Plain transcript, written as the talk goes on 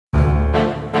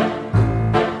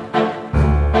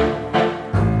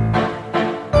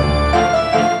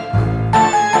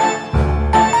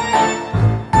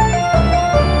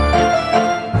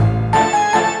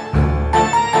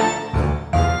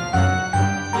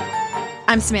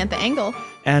I'm Samantha Engel.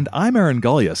 And I'm Aaron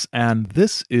Gullius, and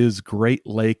this is Great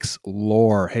Lakes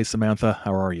Lore. Hey, Samantha,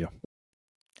 how are you?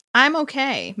 I'm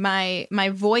okay. My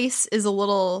voice is a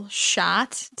little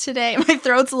shot today. My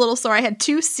throat's a little sore. I had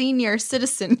 2 senior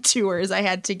citizen tours I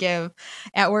had to give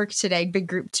at work today, big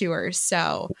group tours.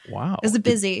 So wow, it was a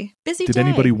busy day. Did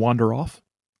anybody wander off?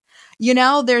 You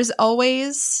know, there's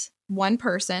always one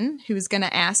person who's going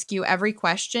to ask you every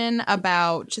question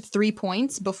about 3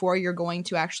 points before you're going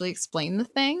to actually explain the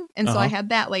thing. And so I had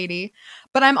that lady,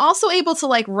 but I'm also able to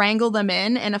like wrangle them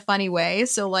in a funny way.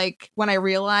 So like when I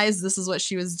realized this is what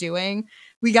she was doing,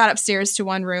 we got upstairs to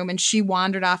one room and she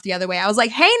wandered off the other way. I was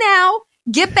like, hey, now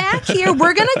get back here.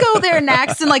 We're going to go there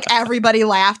next. And like everybody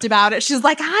laughed about it. She's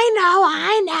like, I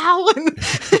know.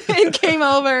 And came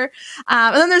over.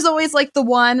 And then there's always like the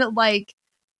one like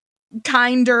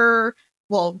kinder,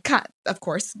 well, of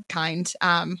course, kind,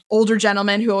 older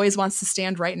gentleman who always wants to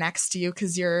stand right next to you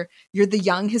because you're the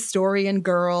young historian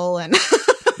girl. And yeah,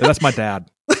 that's my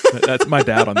dad. That's my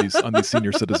dad on these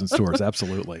senior citizens tours.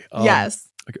 Absolutely. Yes.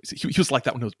 He was like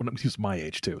that when he was my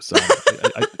age too. So,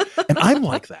 and I'm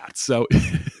like that. So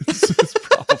it's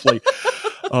probably.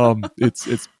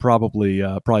 It's probably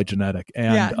genetic.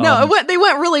 And yeah, no, they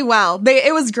went really well.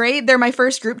 It was great. They're my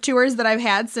first group tours that I've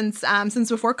had since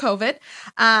before COVID.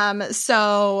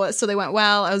 So they went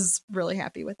well. I was really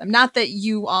happy with them. Not that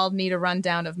you all need a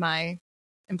rundown of my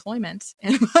employment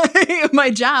and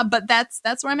my job, but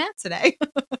that's where I'm at today.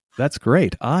 That's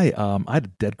great. I had a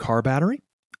dead car battery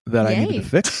that I needed to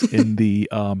fix in the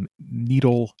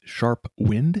needle sharp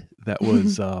wind that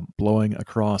was blowing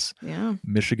across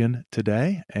Michigan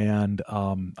today. And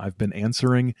I've been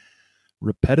answering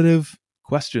repetitive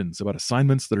questions about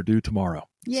assignments that are due tomorrow.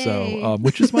 Yay. So,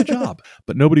 which is my job.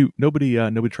 But nobody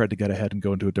tried to get ahead and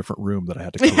go into a different room that I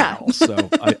had to corral. Yeah. So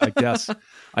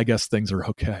I guess things are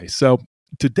okay. So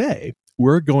today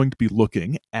we're going to be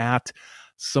looking at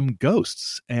some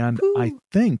ghosts. And ooh. I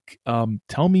think,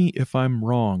 tell me if I'm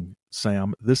wrong,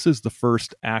 Sam, this is the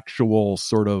first actual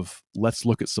sort of, let's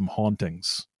look at some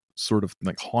hauntings, sort of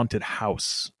like haunted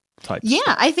house type stuff.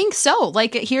 Yeah, I think so.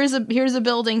 Like here's a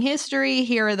building history.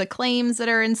 Here are the claims that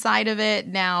are inside of it.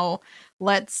 Now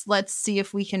let's see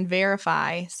if we can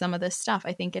verify some of this stuff.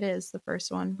 I think it is the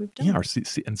first one we've done. Yeah, or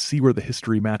see where the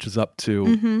history matches up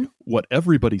to what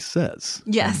everybody says.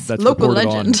 Yes, that's local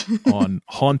legend on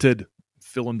haunted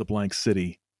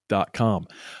fill-in-the-blank-city.com.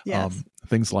 Yes.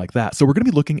 Things like that. So we're going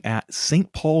to be looking at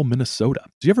St. Paul, Minnesota.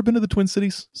 Have you ever been to the Twin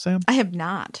Cities, Sam? I have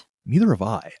not. Neither have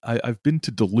I. I've been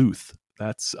to Duluth.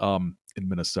 That's in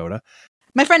Minnesota.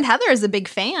 My friend Heather is a big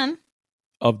fan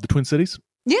of the Twin Cities.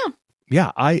 Yeah.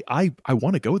 Yeah, I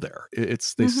want to go there.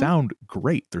 They sound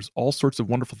great. There's all sorts of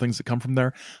wonderful things that come from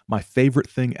there. My favorite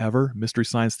thing ever, Mystery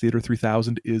Science Theater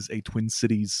 3000, is a Twin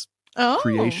Cities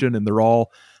creation, and they're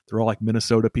all like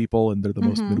Minnesota people, and they're the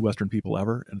most Midwestern people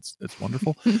ever, and it's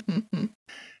wonderful.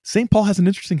 St. Paul has an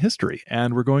interesting history,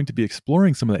 and we're going to be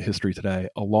exploring some of that history today,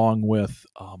 along with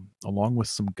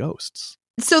some ghosts.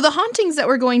 So the hauntings that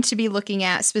we're going to be looking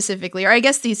at specifically, or I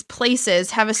guess these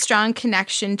places, have a strong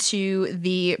connection to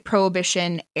the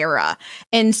Prohibition era.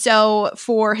 And so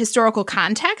for historical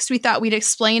context, we thought we'd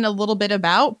explain a little bit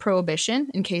about Prohibition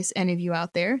in case any of you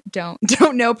out there don't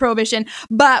know Prohibition.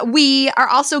 But we are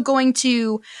also going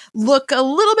to look a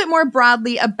little bit more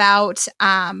broadly about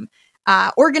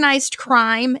organized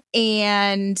crime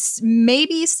and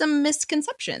maybe some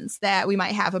misconceptions that we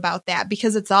might have about that,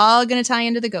 because it's all going to tie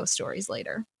into the ghost stories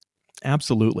later.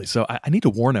 Absolutely. So I need to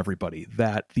warn everybody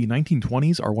that the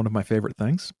 1920s are one of my favorite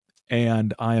things,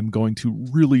 and I am going to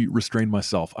really restrain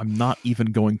myself. I'm not even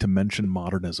going to mention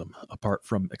modernism, apart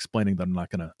from explaining that I'm not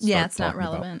going to. Yeah, it's not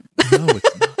relevant. No,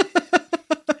 it's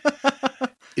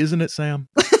not. Isn't it, Sam?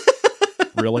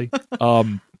 Really?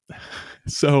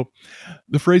 So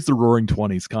the phrase the Roaring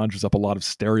Twenties conjures up a lot of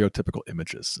stereotypical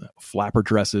images: flapper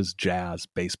dresses, jazz,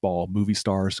 baseball, movie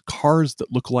stars, cars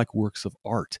that look like works of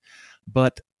art.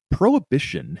 But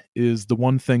Prohibition is the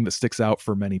one thing that sticks out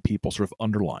for many people, sort of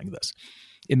underlying this.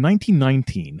 In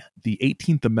 1919, the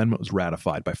 18th Amendment was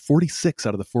ratified by 46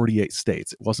 out of the 48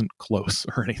 states. It wasn't close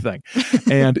or anything.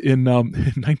 And in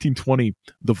 1920,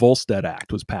 the Volstead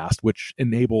Act was passed, which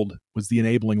was the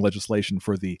enabling legislation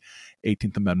for the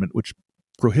 18th Amendment, which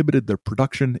prohibited the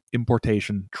production,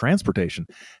 importation, transportation,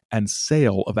 and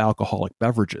sale of alcoholic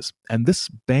beverages. And this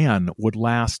ban would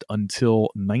last until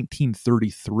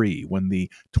 1933, when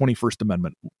the 21st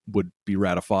Amendment would be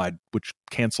ratified, which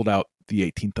canceled out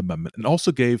the 18th Amendment, and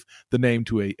also gave the name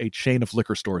to a chain of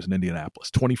liquor stores in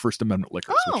Indianapolis, 21st Amendment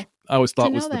Liquors, which I always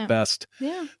thought was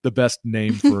the best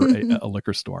name for a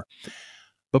liquor store.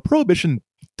 But prohibition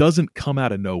doesn't come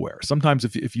out of nowhere. Sometimes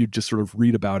if you just sort of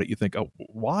read about it, you think, oh,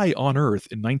 why on earth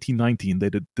in 1919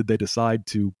 did they decide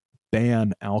to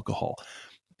ban alcohol?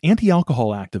 Anti-alcohol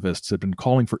activists have been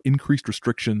calling for increased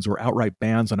restrictions or outright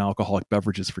bans on alcoholic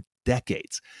beverages for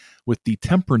decades, with the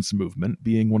temperance movement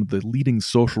being one of the leading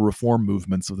social reform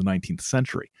movements of the 19th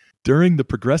century. During the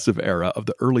progressive era of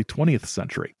the early 20th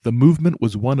century, the movement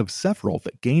was one of several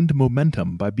that gained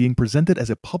momentum by being presented as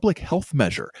a public health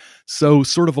measure. So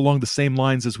sort of along the same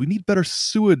lines as we need better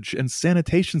sewage and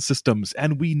sanitation systems,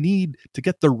 and we need to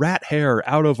get the rat hair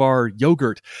out of our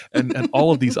yogurt and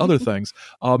all of these other things.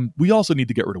 We also need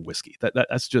to get rid of whiskey.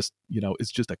 That's just,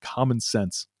 it's just a common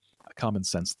sense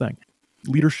thing.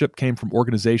 Leadership came from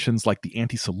organizations like the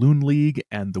Anti-Saloon League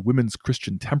and the Women's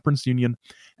Christian Temperance Union,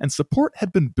 and support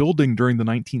had been building during the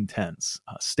 1910s.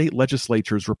 State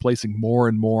legislatures were placing more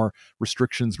and more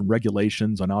restrictions and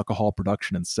regulations on alcohol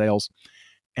production and sales.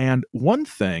 And one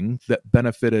thing that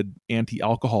benefited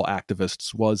anti-alcohol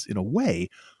activists was, in a way,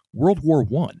 World War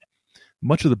I.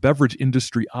 Much of the beverage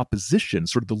industry opposition,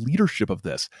 sort of the leadership of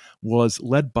this, was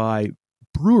led by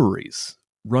breweries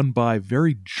run by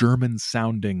very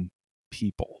German-sounding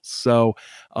people. So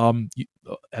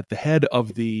at the head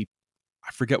of I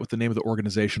forget what the name of the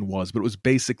organization was, but it was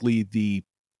basically the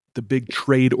big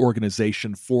trade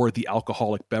organization for the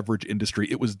alcoholic beverage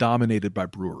industry. It was dominated by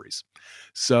breweries.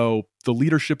 So the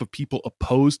leadership of people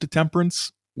opposed to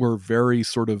temperance were very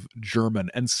sort of German.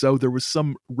 And so there was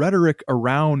some rhetoric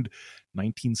around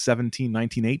 1917,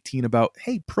 1918 about,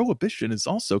 hey, prohibition is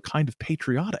also kind of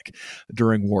patriotic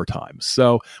during wartime.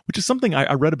 So, which is something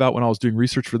I read about when I was doing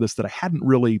research for this that I hadn't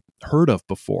really heard of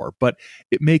before, but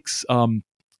it makes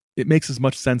as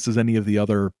much sense as any of the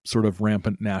other sort of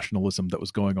rampant nationalism that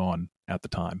was going on at the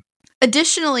time.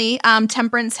 Additionally,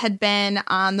 temperance had been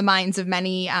on the minds of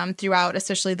many throughout,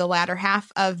 especially the latter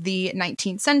half of the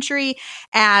 19th century,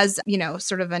 as,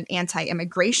 sort of an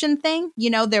anti-immigration thing.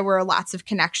 There were lots of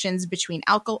connections between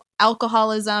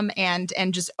alcoholism and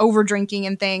just over drinking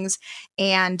and things,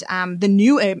 and the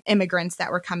new immigrants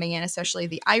that were coming in, especially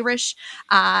the Irish,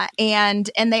 and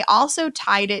they also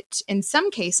tied it in some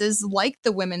cases, like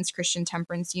the Women's Christian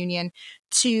Temperance Union,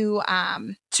 to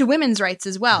women's rights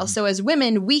as well. So as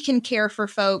women, we can care for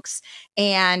folks,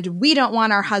 and we don't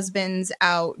want our husbands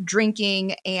out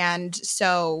drinking, and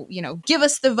so give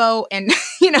us the vote, and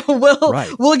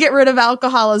we'll get rid of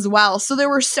alcohol as well. So there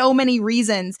were so many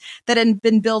reasons that had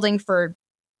been building for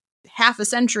half a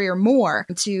century or more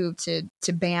to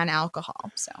ban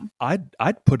alcohol. So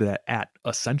I'd put it at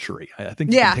a century. I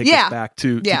think you can take us back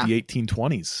to the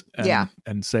 1820s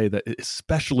and say that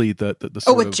especially the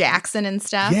sort with of Jackson and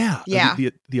stuff.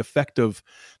 The effect of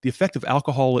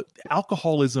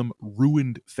alcoholism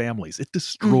ruined families. It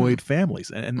destroyed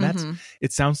families, and that's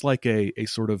it sounds like a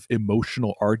sort of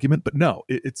emotional argument, but no,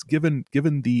 it's given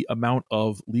the amount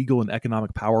of legal and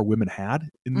economic power women had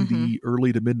in the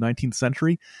early to mid 19th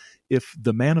century. If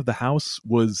the man of the house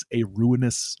was a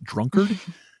ruinous drunkard,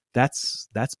 that's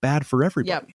bad for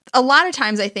everybody. Yep. A lot of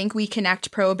times I think we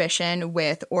connect prohibition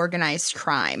with organized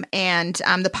crime. And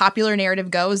the popular narrative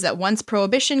goes that once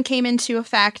prohibition came into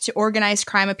effect, organized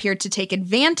crime appeared to take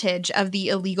advantage of the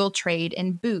illegal trade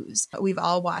in booze. We've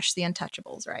all watched The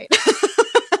Untouchables, right?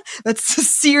 That's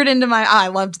seared into my eye. I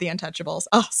loved The Untouchables.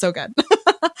 Oh, so good.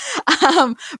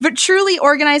 But truly,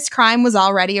 organized crime was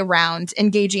already around,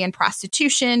 engaging in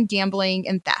prostitution, gambling,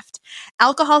 and theft.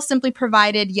 Alcohol simply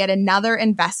provided yet another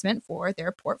investment for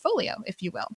their portfolio, if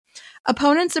you will.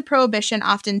 Opponents of prohibition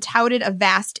often touted a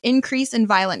vast increase in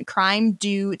violent crime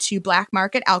due to black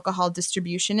market alcohol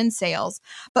distribution and sales,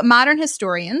 but modern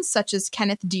historians, such as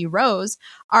Kenneth D. Rose,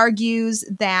 argues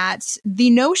that the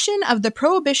notion of the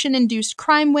prohibition-induced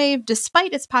crime wave,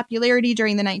 despite its popularity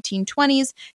during the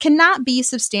 1920s, cannot be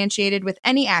substantiated with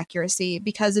any accuracy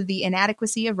because of the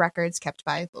inadequacy of records kept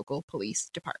by local police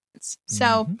departments.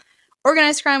 So,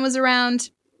 organized crime was around.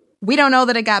 We don't know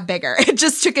that it got bigger. It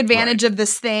just took advantage of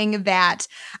this thing that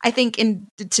I think in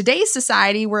today's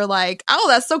society, we're like, oh,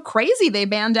 that's so crazy. They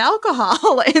banned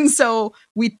alcohol. And so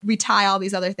we tie all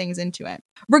these other things into it.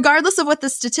 Regardless of what the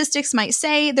statistics might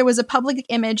say, there was a public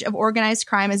image of organized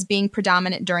crime as being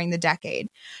predominant during the decade.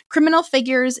 Criminal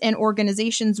figures and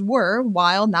organizations were,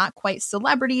 while not quite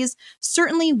celebrities,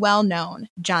 certainly well known.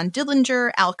 John Dillinger,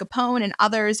 Al Capone, and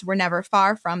others were never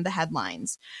far from the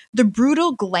headlines. The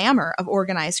brutal glamour of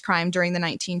organized crime during the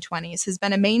 1920s has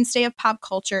been a mainstay of pop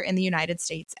culture in the United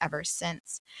States ever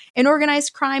since. And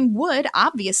organized crime would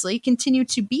obviously continue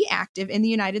to be active in the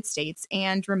United States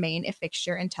and remain a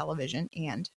fixture in television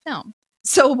and film.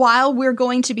 So while we're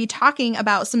going to be talking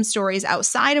about some stories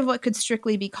outside of what could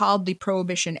strictly be called the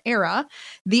Prohibition era,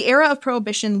 the era of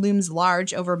Prohibition looms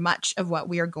large over much of what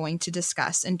we are going to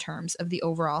discuss in terms of the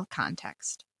overall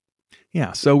context.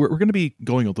 Yeah, so we're going to be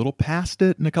going a little past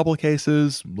it in a couple of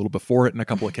cases, a little before it in a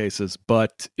couple of cases,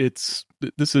 but this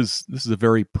is a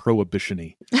very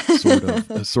prohibition-y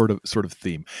sort of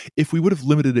theme. If we would have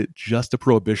limited it just to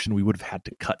prohibition, we would have had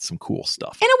to cut some cool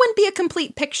stuff. And it wouldn't be a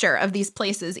complete picture of these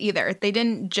places either. They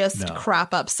didn't just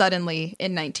crop up suddenly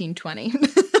in 1920.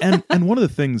 and one of the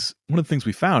things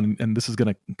we found, and this is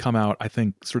going to come out, I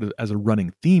think, sort of as a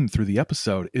running theme through the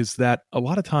episode, is that a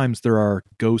lot of times there are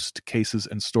ghost cases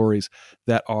and stories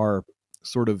that are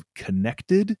sort of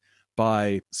connected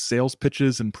by sales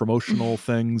pitches and promotional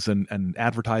things and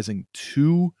advertising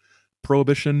to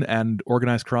prohibition and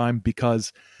organized crime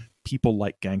because people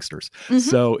like gangsters. Mm-hmm.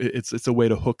 So it's a way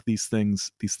to hook these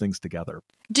things together.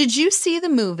 Did you see the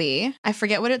movie? I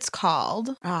forget what it's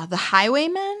called. The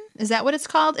Highwaymen? Is that what it's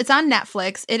called? It's on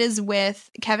Netflix. It is with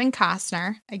Kevin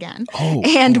Costner again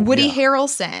and Woody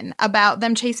Harrelson about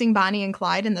them chasing Bonnie and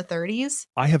Clyde in the 30s.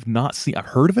 I have not seen. I've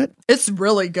heard of it. It's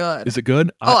really good. Is it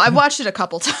good? I've watched it a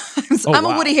couple times. I'm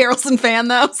a Woody Harrelson fan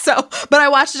though, but I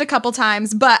watched it a couple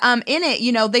times. But in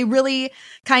it, they really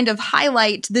kind of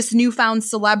highlight this newfound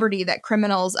celebrity that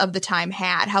criminals of the time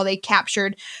had, how they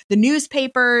captured the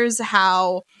newspapers,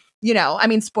 how,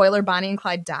 spoiler, Bonnie and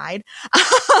Clyde died.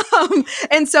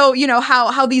 And so,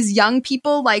 how these young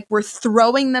people were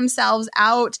throwing themselves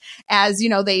out as,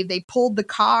 they pulled the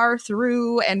car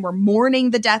through and were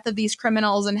mourning the death of these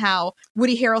criminals, and how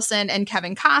Woody Harrelson and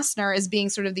Kevin Costner, as being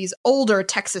sort of these older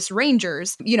Texas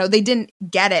Rangers, they didn't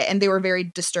get it and they were very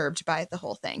disturbed by the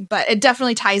whole thing. But it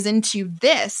definitely ties into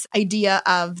this idea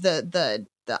of the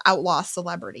outlaw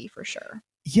celebrity for sure.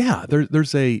 Yeah,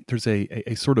 there's a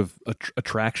sort of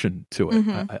attraction to it,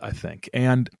 mm-hmm. I think,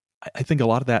 and I think a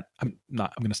lot of that. I'm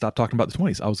going to stop talking about the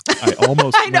 20s. I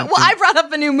almost. I know. Well, I brought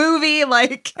up a new movie,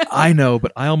 I know,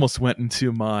 but I almost went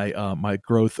into my my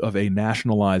growth of a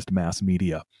nationalized mass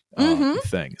media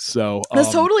thing. So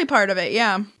that's totally part of it.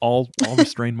 Yeah. I'll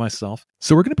restrain myself.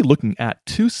 So we're going to be looking at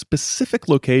two specific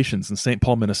locations in St.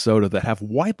 Paul, Minnesota that have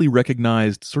widely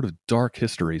recognized sort of dark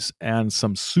histories and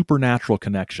some supernatural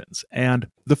connections. And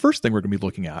the first thing we're going to be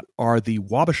looking at are the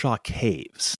Wabasha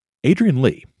Caves. Adrian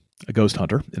Lee, a ghost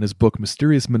hunter, in his book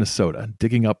Mysterious Minnesota,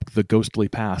 Digging Up the Ghostly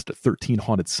Past at 13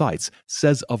 Haunted Sites,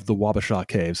 says of the Wabasha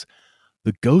Caves,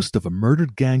 "The ghost of a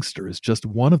murdered gangster is just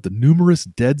one of the numerous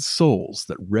dead souls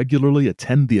that regularly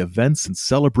attend the events and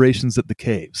celebrations at the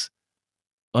caves,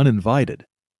 uninvited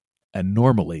and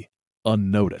normally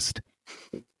unnoticed."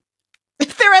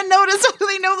 If they're unnoticed, how do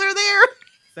they know they're there?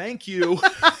 Thank you.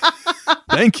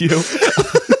 Thank you.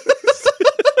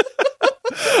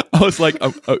 I was like,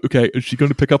 okay, is she going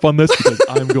to pick up on this? Because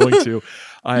I'm going to.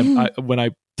 When I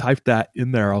typed that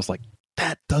in there, I was like,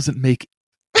 that doesn't make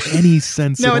any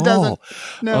sense at all. No,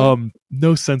 it doesn't.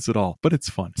 No sense at all, but it's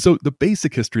fun. So the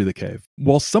basic history of the cave.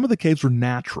 While some of the caves were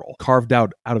natural, carved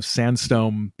out of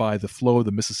sandstone by the flow of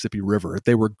the Mississippi River,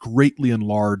 they were greatly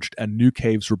enlarged and new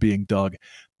caves were being dug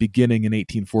beginning in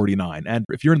 1849. And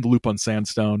if you're in the loop on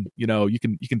sandstone, you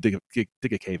can dig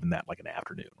a cave in that like an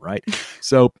afternoon, right?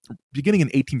 So beginning in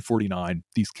 1849,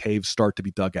 these caves start to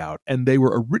be dug out, and they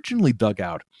were originally dug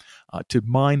out to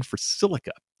mine for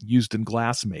silica used in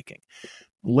glass making.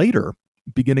 Later,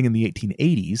 beginning in the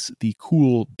 1880s, the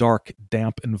cool, dark,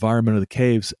 damp environment of the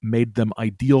caves made them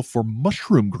ideal for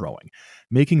mushroom growing,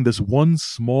 making this one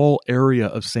small area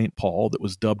of St. Paul that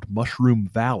was dubbed Mushroom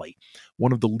Valley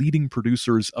one of the leading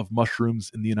producers of mushrooms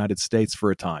in the United States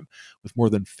for a time, with more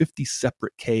than 50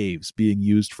 separate caves being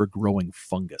used for growing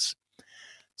fungus.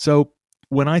 So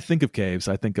when I think of caves,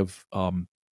 I think of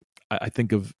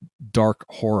dark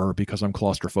horror because I'm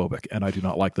claustrophobic and I do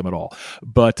not like them at all.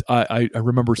 But I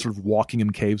remember sort of walking in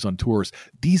caves on tours.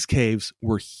 These caves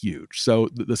were huge. So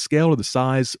the scale of the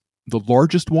size, the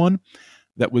largest one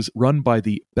that was run by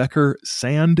the Becker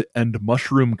Sand and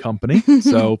Mushroom Company.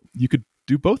 So you could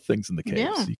do both things in the caves.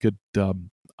 Yeah. You could,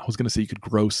 I was going to say you could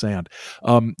grow sand.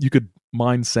 You could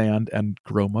mine sand and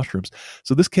grow mushrooms.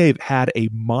 So this cave had a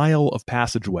mile of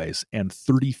passageways and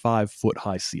 35-foot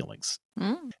high ceilings.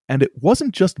 And it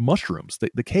wasn't just mushrooms.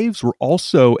 The caves were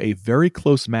also a very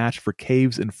close match for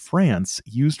caves in France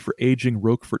used for aging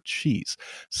Roquefort cheese.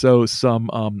 So some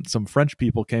French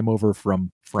people came over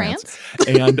from France?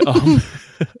 and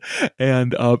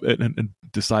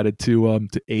decided to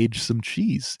age some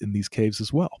cheese in these caves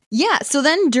as well. Yeah. So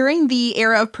then during the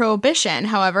era of Prohibition,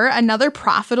 however, another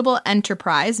profitable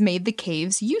enterprise made the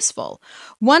caves useful.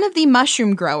 One of the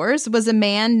mushroom growers was a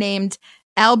man named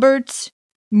Albert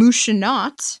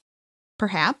Mouchenot,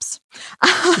 perhaps,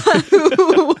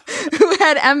 who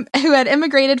had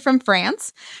immigrated from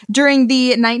France. During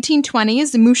the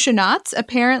 1920s, Mouchonat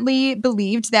apparently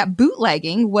believed that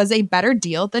bootlegging was a better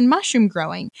deal than mushroom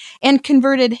growing and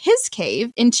converted his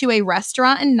cave into a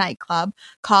restaurant and nightclub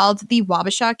called the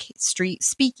Wabasha Street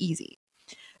Speakeasy.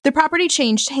 The property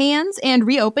changed hands and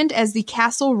reopened as the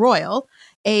Castle Royal,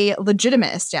 a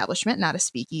legitimate establishment, not a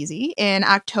speakeasy, in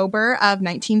October of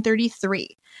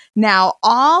 1933. Now,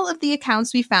 all of the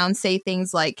accounts we found say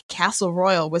things like Castle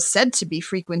Royal was said to be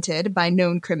frequented by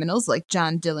known criminals like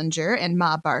John Dillinger and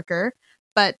Ma Barker,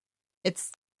 but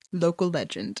it's local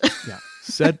legend. Yeah.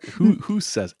 Said who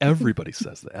says? Everybody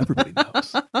says that. Everybody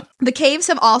knows. The caves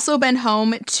have also been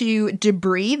home to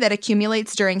debris that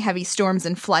accumulates during heavy storms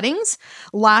and floodings.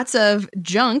 Lots of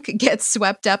junk gets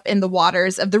swept up in the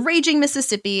waters of the raging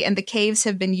Mississippi, and the caves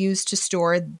have been used to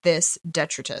store this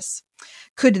detritus.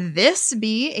 Could this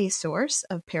be a source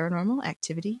of paranormal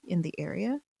activity in the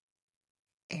area?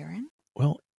 Aaron?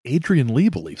 Well, Adrian Lee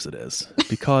believes it is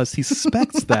because he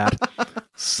suspects that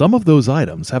some of those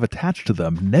items have attached to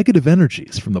them negative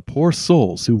energies from the poor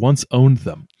souls who once owned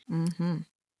them. Mm-hmm.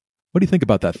 What do you think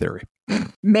about that theory?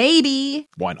 Maybe.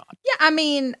 Why not? Yeah, I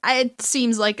mean, it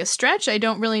seems like a stretch. I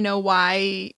don't really know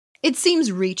why. It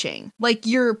seems reaching. Like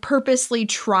you're purposely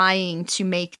trying to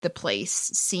make the place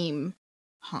seem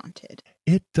haunted.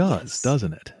 It does, Yes.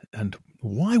 doesn't it? And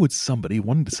why would somebody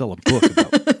wanting to sell a book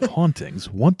about hauntings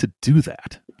want to do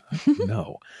that?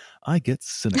 No, I get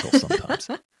cynical sometimes.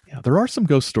 Yeah, there are some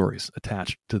ghost stories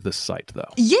attached to this site,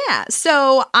 though. Yeah,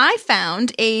 so I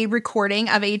found a recording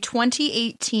of a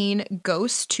 2018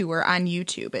 ghost tour on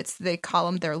YouTube. They call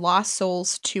them their Lost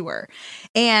Souls tour.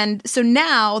 And so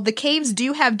now the caves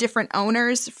do have different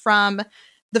owners from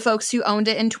the folks who owned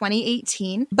it in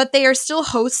 2018, but they are still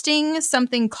hosting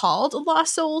something called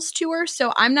Lost Souls Tour.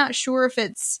 So I'm not sure if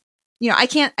it's, I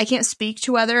can't speak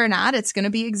to whether or not it's going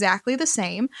to be exactly the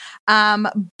same.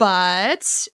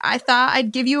 But I thought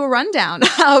I'd give you a rundown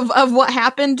of what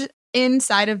happened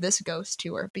inside of this ghost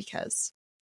tour because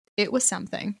it was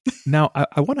something. Now,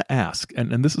 I want to ask,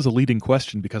 and this is a leading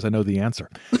question because I know the answer.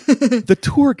 The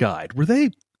tour guide, were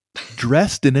they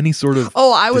dressed in any sort of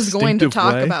I was going to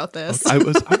talk way? about this. I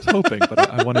was hoping, but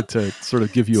I wanted to sort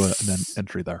of give you an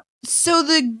entry there. So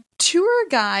the tour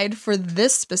guide for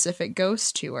this specific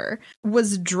ghost tour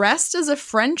was dressed as a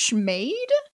French maid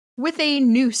with a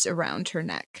noose around her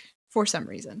neck for some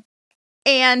reason.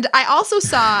 And I also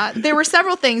saw there were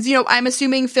several things, I'm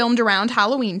assuming filmed around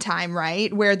Halloween time,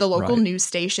 right? Where the local news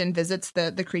station visits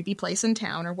the creepy place in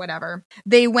town or whatever.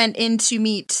 They went in to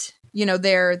meet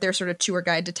their sort of tour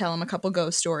guide to tell them a couple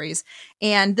ghost stories.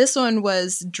 And this one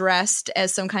was dressed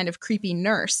as some kind of creepy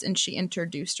nurse, and she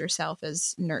introduced herself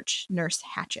as Nurse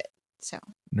Hatchet. So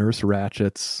Nurse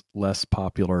Ratchet's less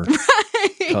popular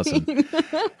cousin.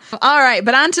 All right,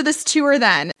 but on to this tour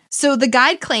then. So the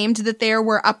guide claimed that there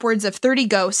were upwards of 30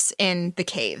 ghosts in the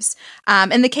caves.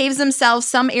 And the caves themselves,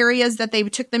 some areas that they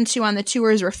took them to on the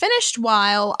tours were finished,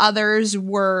 while others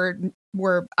were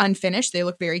unfinished. They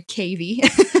look very cavey,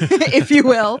 if you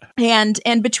will.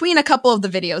 And between a couple of the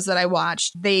videos that I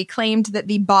watched, they claimed that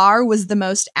the bar was the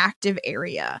most active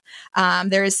area.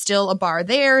 There is still a bar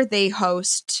there. They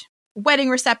host wedding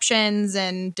receptions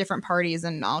and different parties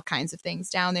and all kinds of things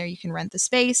down there. You can rent the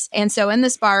space. And so in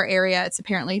this bar area, it's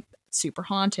apparently super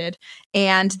haunted.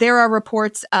 And there are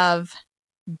reports of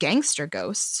gangster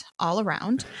ghosts all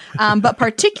around, but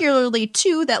particularly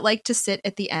two that like to sit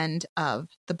at the end of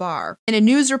the bar. In a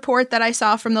news report that I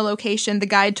saw from the location, the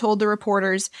guide told the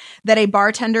reporters that a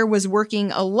bartender was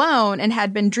working alone and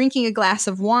had been drinking a glass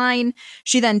of wine.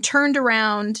 She then turned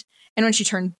around, and when she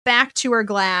turned back to her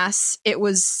glass, it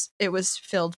was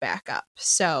filled back up.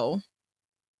 So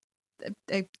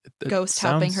a ghost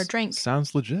helping her drink.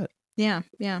 Sounds legit. Yeah.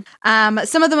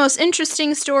 Some of the most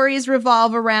interesting stories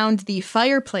revolve around the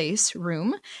fireplace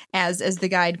room, as the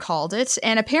guide called it.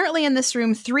 And apparently in this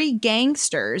room, 3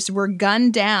 gangsters were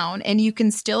gunned down, and you can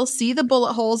still see the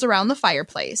bullet holes around the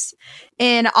fireplace.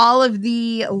 In all of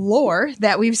the lore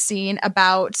that we've seen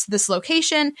about this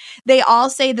location, they all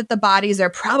say that the bodies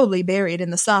are probably buried in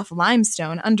the soft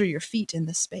limestone under your feet in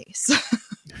this space.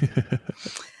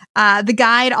 The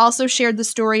guide also shared the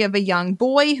story of a young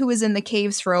boy who was in the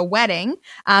caves for a wedding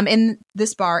in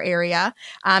this bar area.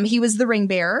 He was the ring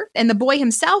bearer, and the boy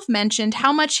himself mentioned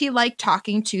how much he liked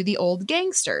talking to the old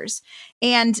gangsters.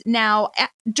 And now,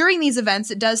 during these events,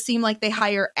 it does seem like they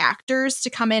hire actors to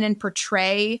come in and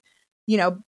portray,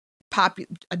 a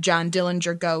John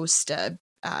Dillinger ghost,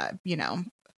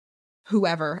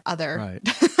 whoever other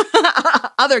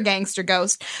other gangster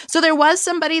ghost. So there was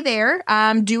somebody there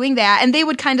doing that, and they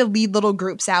would kind of lead little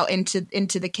groups out into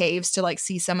the caves to like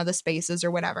see some of the spaces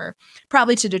or whatever,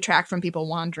 probably to detract from people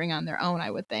wandering on their own,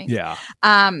 I would think. Yeah.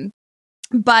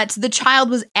 But the child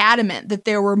was adamant that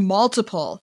there were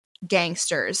multiple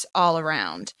gangsters all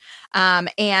around.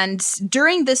 And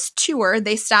during this tour,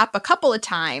 they stop a couple of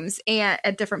times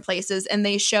at different places, and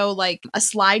they show like a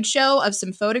slideshow of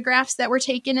some photographs that were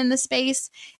taken in the space.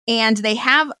 And they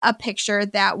have a picture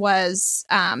that was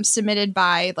submitted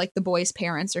by like the boy's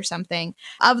parents or something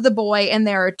of the boy, and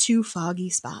there are 2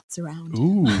 foggy spots around.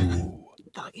 Ooh.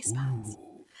 Foggy spots.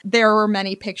 Ooh. There were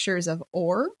many pictures of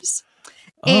orbs.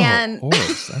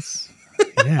 Orbs.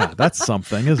 That's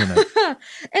something, isn't it?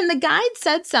 And the guide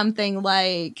said something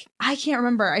like, I can't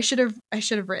remember. I should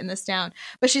have written this down.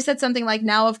 But she said something like,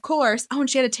 now, of course. Oh, and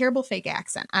she had a terrible fake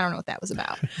accent. I don't know what that was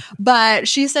about. But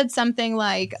she said something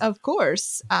like, of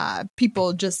course,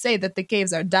 people just say that the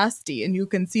caves are dusty and you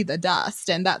can see the dust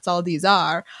and that's all these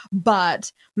are.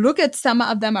 But look at some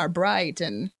of them are bright,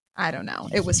 and I don't know.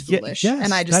 It was foolish. Yes,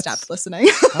 and I just stopped listening.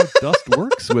 How dust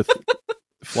works with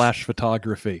flash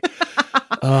photography.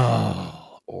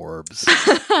 Oh, orbs.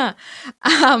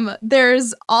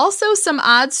 There's also some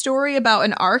odd story about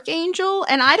an archangel,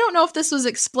 and I don't know if this was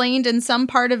explained in some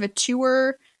part of the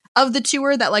tour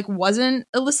that like wasn't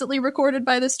illicitly recorded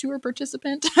by this tour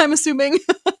participant, I'm assuming.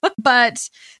 But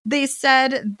they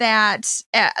said that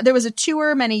there was a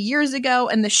tour many years ago,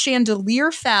 and the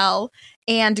chandelier fell,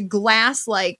 and glass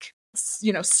like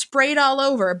sprayed all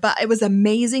over, but it was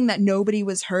amazing that nobody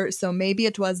was hurt. So maybe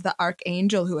it was the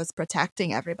archangel who was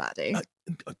protecting everybody.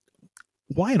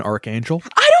 Why an archangel?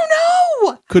 I don't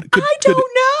know. I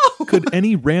don't know. Could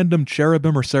any random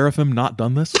cherubim or seraphim not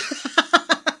done this?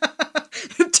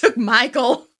 It took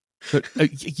Michael.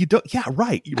 You don't. Yeah,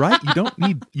 right. You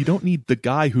don't need the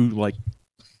guy who like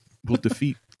will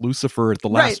defeat Lucifer at the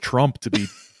last trump to be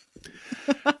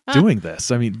doing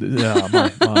this. I mean,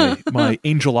 my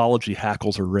angelology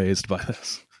hackles are raised by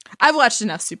this. I've watched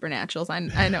enough Supernaturals.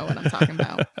 I know what I'm talking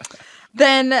about.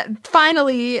 Then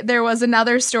finally, there was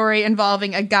another story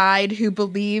involving a guide who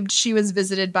believed she was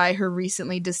visited by her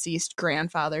recently deceased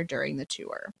grandfather during the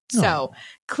tour. So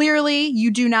clearly,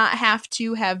 you do not have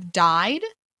to have died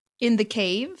in the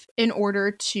cave in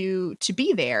order to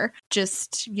be there.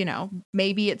 Just,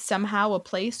 maybe it's somehow a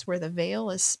place where the veil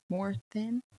is more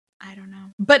thin. I don't know.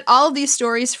 But all of these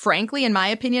stories, frankly, in my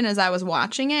opinion, as I was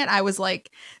watching it, I was like,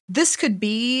 this could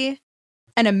be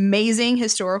an amazing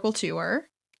historical tour.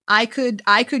 I could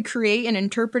create an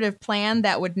interpretive plan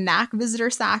that would knock visitor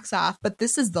socks off, but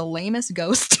this is the lamest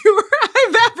ghost tour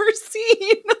I've ever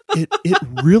seen. It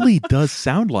really does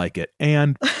sound like it.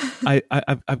 And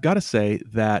I've got to say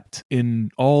that in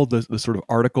all the sort of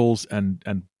articles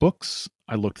and books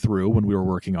I looked through when we were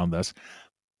working on this,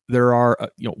 there are,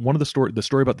 one of the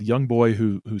story about the young boy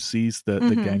who sees the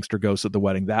gangster ghost at the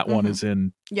wedding. That one is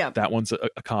in, that one's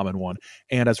a common one.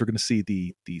 And as we're going to see,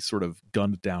 the sort of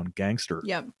gunned down gangster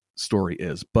story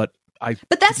is, but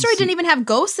that story didn't even have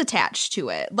ghosts attached to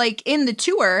it. Like in the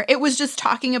tour, it was just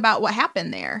talking about what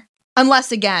happened there.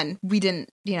 Unless again, we didn't,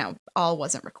 all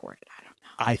wasn't recorded. I don't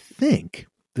know. I think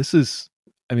this is,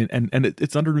 I mean, and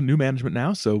it's under new management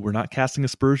now, so we're not casting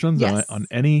aspersions on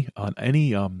any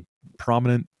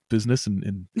prominent business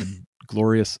in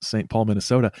glorious St. Paul,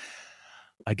 Minnesota.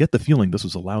 I get the feeling this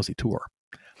was a lousy tour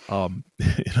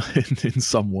in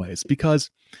some ways,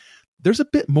 because there's a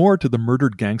bit more to the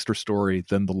murdered gangster story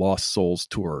than the Lost Souls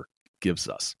tour gives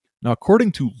us. Now,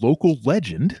 according to local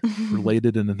legend,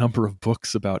 related in a number of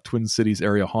books about Twin Cities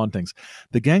area hauntings,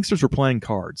 the gangsters were playing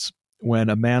cards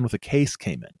when a man with a case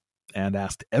came in and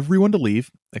asked everyone to leave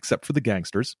except for the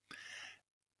gangsters,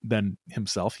 then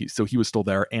himself, so he was still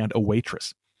there, and a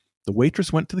waitress. The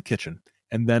waitress went to the kitchen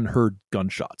and then heard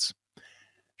gunshots.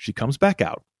 She comes back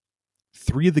out.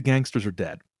 3 of the gangsters are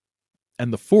dead.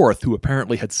 And the 4th, who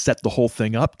apparently had set the whole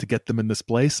thing up to get them in this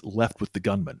place, left with the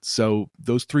gunman. So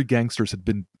those 3 gangsters had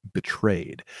been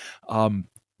betrayed.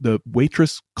 The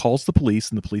waitress calls the police,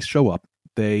 and the police show up.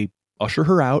 They usher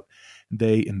her out.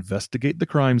 They investigate the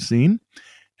crime scene.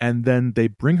 And then they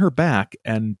bring her back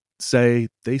and say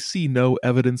they see no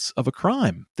evidence of a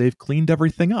crime. They've cleaned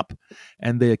everything up.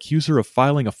 And they accuse her of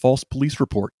filing a false police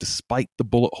report despite the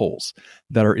bullet holes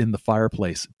that are in the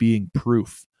fireplace being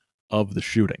proof of the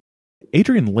shooting.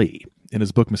 Adrian Lee, in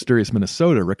his book Mysterious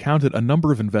Minnesota, recounted a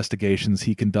number of investigations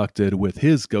he conducted with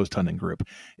his ghost hunting group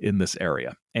in this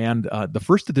area. And the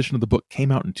first edition of the book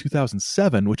came out in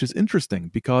 2007, which is interesting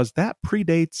because that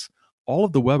predates all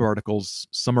of the web articles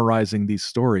summarizing these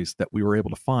stories that we were able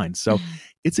to find. So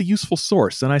it's a useful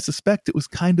source. And I suspect it was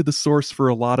kind of the source for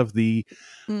a lot of the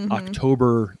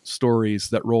October stories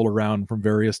that roll around from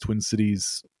various Twin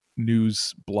Cities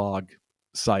news blog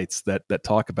sites that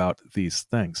talk about these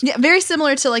things. Yeah, very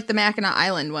similar to like the Mackinac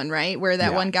Island one, right? Where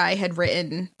that one guy had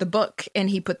written the book and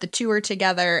he put the tour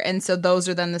together. And so those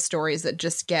are then the stories that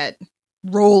just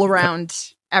roll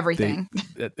around everything.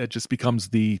 It just becomes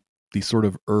the sort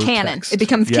of canon. Text. It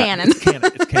becomes canon. It's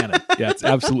canon. It's canon. Yeah, it's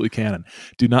absolutely canon.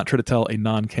 Do not try to tell a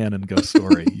non-canon ghost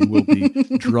story. You will be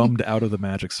drummed out of the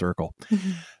magic circle.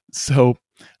 So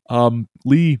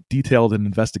Lee detailed an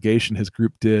investigation his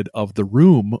group did of the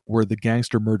room where the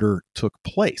gangster murder took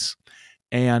place.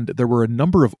 And there were a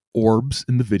number of orbs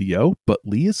in the video, but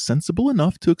Lee is sensible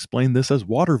enough to explain this as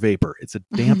water vapor. It's a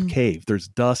damp cave. There's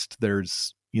dust.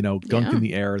 There's, gunk in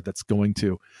the air that's going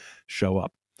to show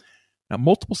up. Now,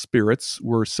 multiple spirits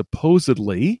were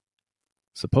supposedly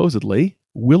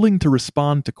willing to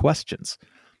respond to questions.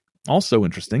 Also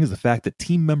interesting is the fact that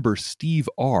team member Steve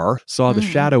R. saw the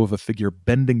shadow of a figure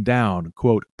bending down,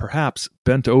 quote, perhaps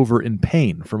bent over in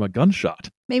pain from a gunshot.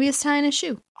 Maybe it's tying a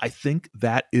shoe. I think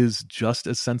that is just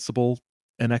as sensible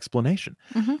an explanation.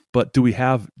 But do we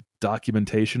have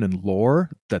documentation and lore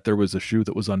that there was a shoe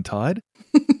that was untied?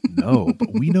 No, but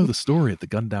we know the story of the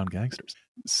gunned down gangsters.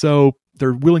 So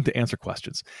they're willing to answer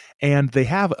questions. And they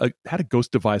had a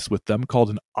ghost device with them called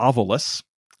an Ovilus,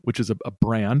 which is a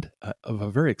brand of a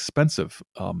very expensive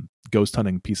ghost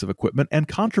hunting piece of equipment and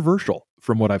controversial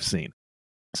from what I've seen.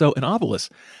 So an Ovilus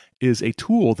is a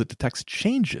tool that detects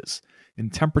changes in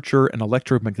temperature and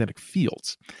electromagnetic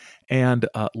fields. And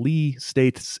Lee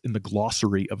states in the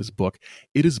glossary of his book,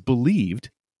 it is believed,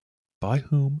 by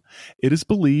whom? It is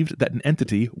believed that an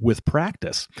entity with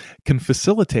practice can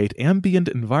facilitate ambient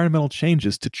environmental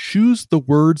changes to choose the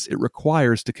words it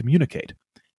requires to communicate.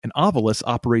 An Ovilus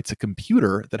operates a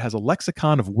computer that has a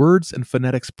lexicon of words and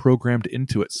phonetics programmed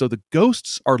into it. So the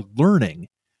ghosts are learning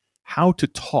how to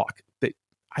talk.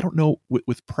 I don't know,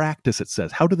 with practice, it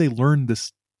says. How do they learn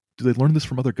this? Do they learn this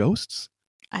from other ghosts?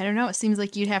 I don't know. It seems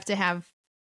like you'd have to have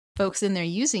folks in there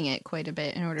using it quite a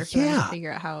bit in order for them to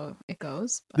figure out how it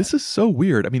goes. But this is so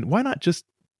weird. I mean, why not just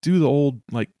do the old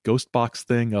ghost box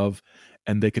thing of,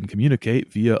 and they can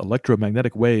communicate via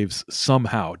electromagnetic waves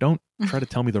somehow. Don't try to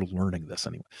tell me they're learning this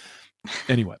anyway.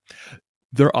 Anyway,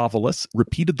 their Ovilus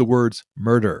repeated the words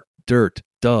murder, dirt,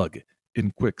 dug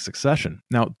in quick succession.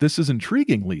 Now, this is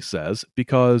intriguing, Lee says,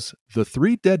 because the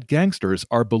 3 dead gangsters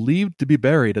are believed to be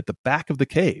buried at the back of the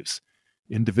caves.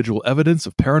 Individual evidence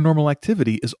of paranormal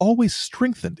activity is always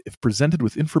strengthened if presented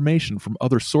with information from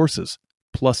other sources,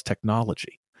 plus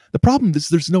technology. The problem is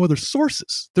there's no other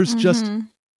sources. There's just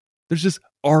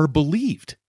are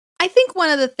believed. I think one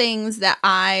of the things that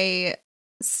I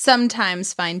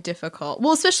sometimes find difficult,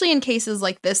 well, especially in cases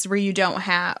like this where you don't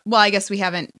have, well, I guess we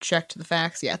haven't checked the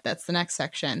facts yet. That's the next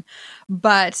section.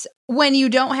 But when you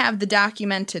don't have the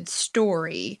documented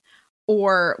story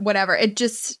or whatever, it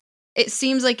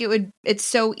seems like it's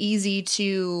so easy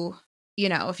to,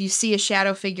 if you see a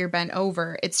shadow figure bent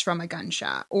over, it's from a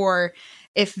gunshot. Or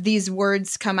if these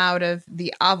words come out of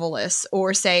the Ovilus,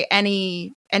 or say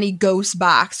any ghost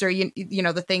box, or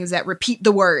the things that repeat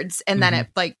the words and then it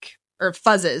or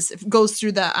fuzzes, it goes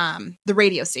through the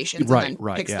radio stations and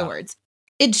then picks the words.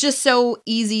 It's just so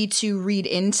easy to read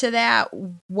into that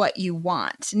what you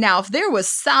want. Now, if there was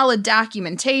solid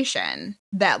documentation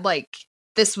that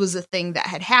this was a thing that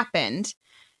had happened,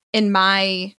 in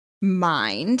my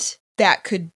mind, that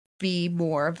could be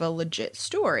more of a legit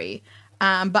story.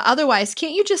 But otherwise,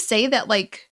 can't you just say that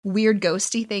weird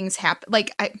ghosty things happen?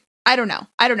 I don't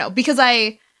know, because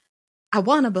I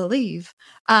want to believe.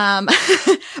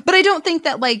 But I don't think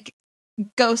that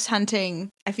ghost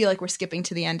hunting, I feel like we're skipping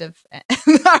to the end of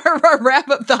our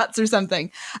wrap-up thoughts or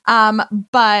something.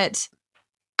 But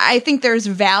I think there's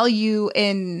value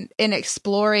in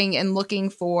exploring and looking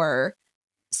for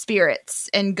spirits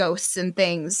and ghosts and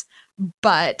things.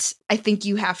 But I think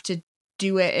you have to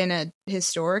do it in a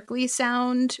historically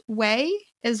sound way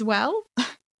as well.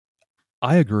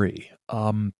 I agree.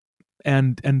 And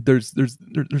there's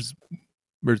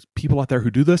people out there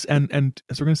who do this, and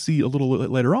as we're going to see a little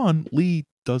later on, Lee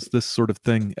does this sort of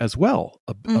thing as well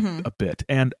a bit.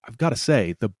 And I've got to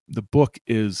say, the book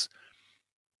is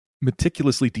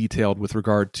meticulously detailed with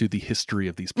regard to the history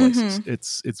of these places.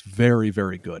 It's very,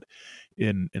 very good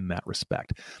in that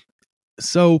respect.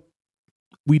 So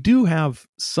we do have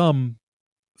some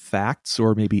facts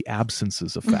or maybe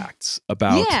absences of facts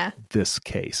about this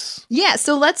case? Yeah,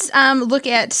 so let's look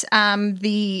at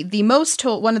the most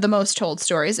told, one of the most told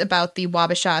stories about the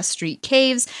Wabasha Street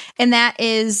Caves, and that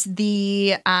is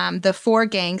the 4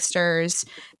 gangsters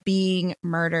being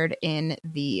murdered in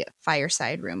the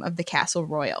fireside room of the Castle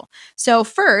Royal. So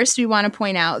first, we want to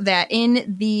point out that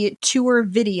in the tour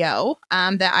video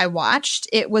that I watched,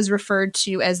 it was referred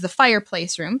to as the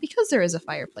fireplace room because there is a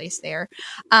fireplace there.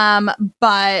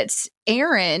 But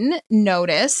Aaron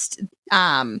noticed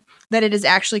that it is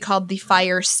actually called the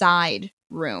fireside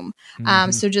room.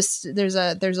 So just there's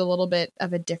a little bit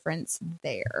of a difference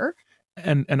there.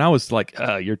 And I was like,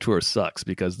 your tour sucks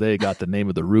because they got the name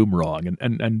of the room wrong.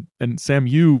 And Sam,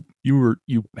 you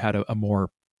had a more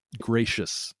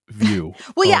gracious view.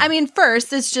 Well, yeah, I mean,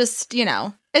 first it's just,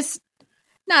 it's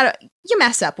not you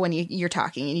mess up when you're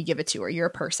talking and you give a tour. You're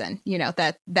a person,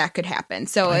 that could happen.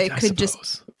 So it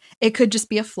could just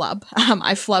be a flub.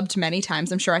 I flubbed many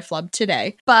times. I'm sure I flubbed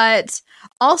today. But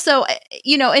also,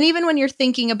 and even when you're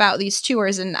thinking about these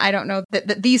tours, and I don't know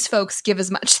that these folks give as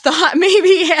much thought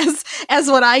maybe as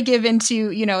what I give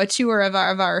into, a tour of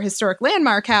our historic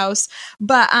landmark house.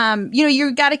 But,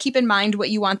 you got to keep in mind what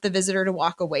you want the visitor to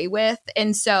walk away with.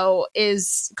 And so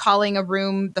is calling a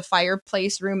room the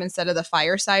fireplace room instead of the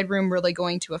fireside room really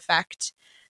going to affect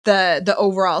the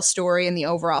overall story and the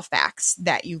overall facts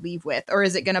that you leave with, or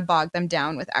is it going to bog them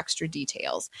down with extra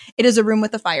details? It is a room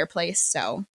with a fireplace,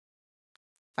 so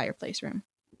fireplace room.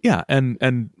 Yeah,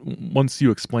 and once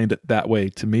you explained it that way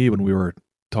to me when we were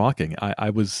talking, I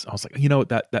was like,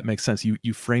 that makes sense.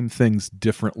 You frame things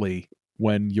differently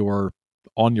when you're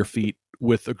on your feet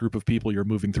with a group of people, you're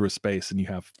moving through a space, and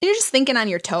you're just thinking on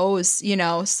your toes,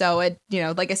 so it,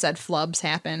 like I said, flubs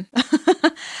happen.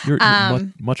 You're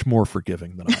much more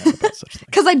forgiving than I am about such things.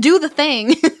 Because I do the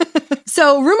thing.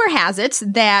 So rumor has it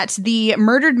that the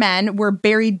murdered men were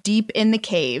buried deep in the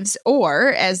caves,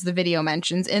 or, as the video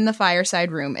mentions, in the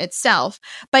fireside room itself,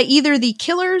 by either the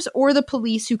killers or the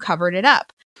police who covered it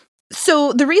up.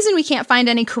 So the reason we can't find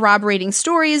any corroborating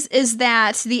stories is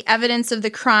that the evidence of the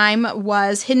crime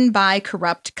was hidden by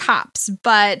corrupt cops.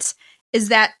 But is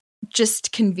that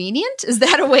just convenient? Is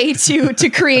that a way to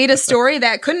create a story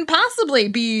that couldn't possibly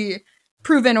be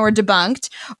proven or debunked?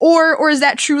 Or is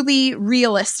that truly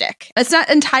realistic? It's not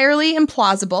entirely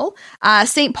implausible.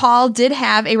 St. Paul did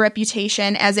have a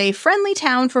reputation as a friendly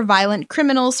town for violent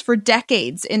criminals for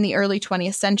decades in the early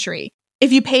 20th century.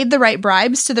 If you paid the right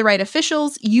bribes to the right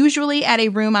officials, usually at a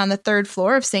room on the 3rd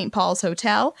floor of St. Paul's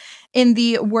Hotel, in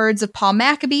the words of Paul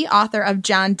Maccabee, author of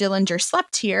John Dillinger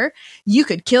Slept Here, you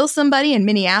could kill somebody in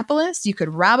Minneapolis, you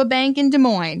could rob a bank in Des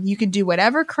Moines, you could do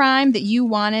whatever crime that you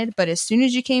wanted, but as soon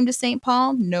as you came to St.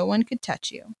 Paul, no one could touch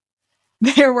you.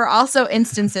 There were also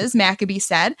instances, Maccabee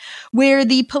said, where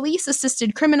the police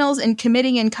assisted criminals in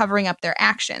committing and covering up their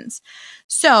actions.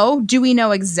 So, do we know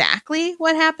exactly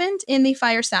what happened in the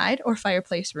fireside or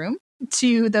fireplace room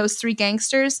to those 3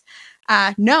 gangsters?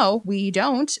 No, we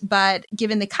don't. But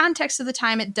given the context of the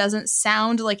time, it doesn't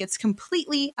sound like it's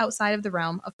completely outside of the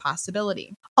realm of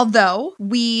possibility. Although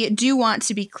we do want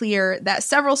to be clear that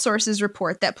several sources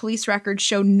report that police records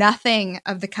show nothing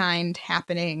of the kind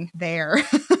happening there.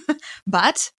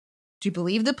 But do you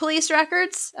believe the police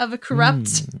records of a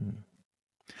corrupt?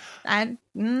 I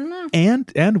don't know.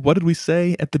 And what did we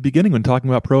say at the beginning when talking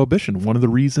about Prohibition? One of the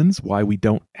reasons why we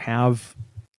don't have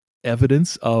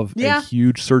evidence of a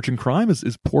huge surge in crime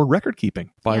is poor record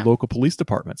keeping by local police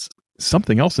departments.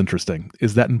 Something else interesting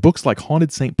is that in books like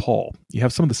Haunted St. Paul, you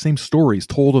have some of the same stories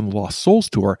told on the Lost Souls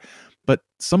tour, but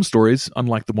some stories,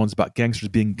 unlike the ones about gangsters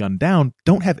being gunned down,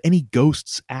 don't have any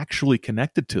ghosts actually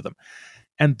connected to them.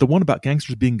 And the one about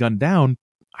gangsters being gunned down,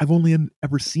 I've only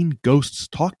ever seen ghosts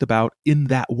talked about in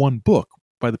that one book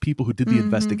by the people who did the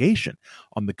investigation.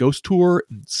 On the ghost tour,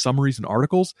 summaries and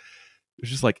articles, it's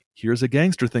just like, here's a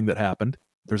gangster thing that happened.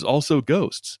 There's also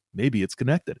ghosts. Maybe it's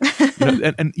connected.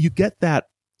 And you get that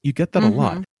a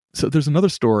lot. So there's another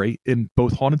story in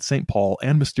both Haunted St. Paul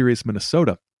and Mysterious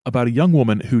Minnesota about a young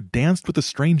woman who danced with a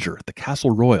stranger at the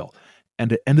Castle Royal,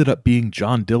 and it ended up being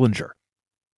John Dillinger.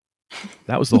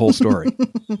 That was the whole story.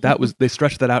 They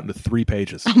stretched that out into 3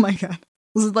 pages. Oh my God.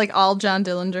 Was it like all John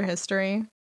Dillinger history?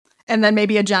 And then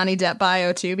maybe a Johnny Depp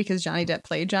bio too, because Johnny Depp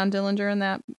played John Dillinger in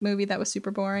that movie that was super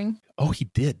boring. Oh, he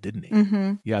did, didn't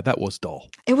he? Yeah, that was dull.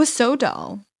 It was so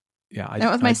dull. Yeah. I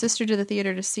went with my sister to the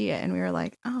theater to see it, and we were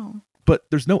like, oh. But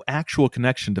there's no actual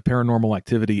connection to paranormal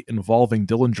activity involving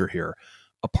Dillinger here,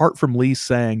 apart from Lee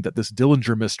saying that this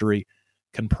Dillinger mystery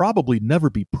can probably never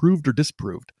be proved or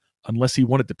disproved unless he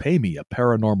wanted to pay me a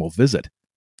paranormal visit.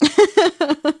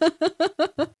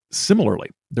 Similarly,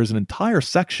 there's an entire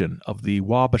section of the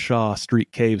Wabasha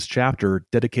Street Caves chapter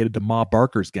dedicated to Ma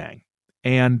Barker's gang.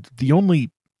 And the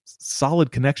only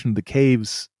solid connection to the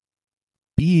caves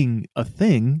being a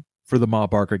thing for the Ma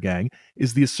Barker gang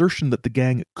is the assertion that the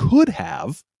gang could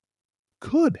have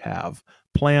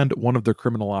planned one of their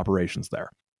criminal operations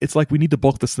there. It's like we need to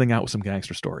bulk this thing out with some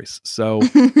gangster stories. So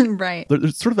right.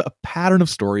 There's sort of a pattern of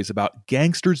stories about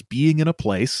gangsters being in a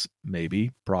place, maybe,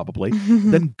 probably,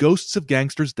 then ghosts of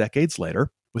gangsters decades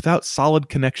later without solid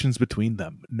connections between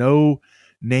them. No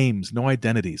names, no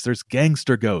identities. There's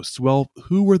gangster ghosts. Well,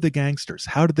 who were the gangsters?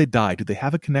 How did they die? Do they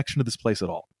have a connection to this place at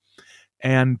all?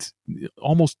 And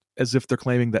almost as if they're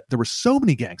claiming that there were so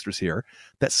many gangsters here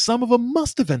that some of them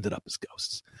must have ended up as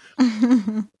ghosts.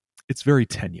 It's very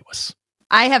tenuous.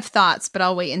 I have thoughts, but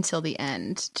I'll wait until the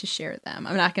end to share them.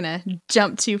 I'm not going to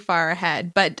jump too far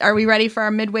ahead. But are we ready for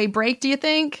our midway break, do you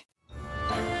think?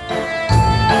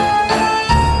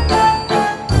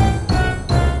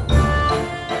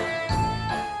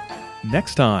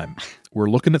 Next time, we're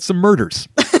looking at some murders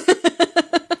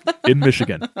in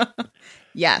Michigan.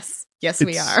 Yes,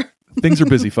 we are. Things are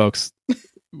busy, folks.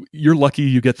 You're lucky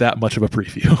you get that much of a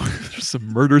preview. There's some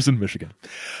murders in Michigan.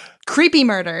 Creepy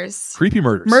murders.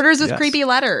 Murders with creepy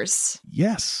letters.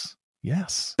 Yes.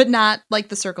 But not like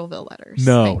the Circleville letters.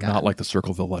 No, not like the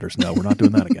Circleville letters. No, we're not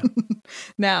doing that again.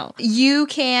 No. You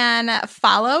can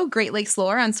follow Great Lakes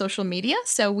Lore on social media.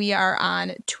 So we are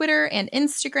on Twitter and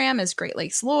Instagram as Great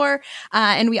Lakes Lore.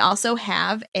 And we also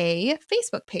have a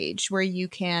Facebook page where you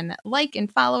can like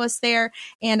and follow us there.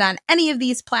 And on any of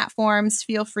these platforms,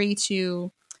 feel free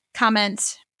to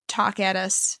comment, talk at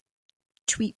us,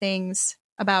 tweet things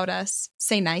about us,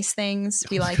 say nice things.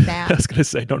 We like that. I was going to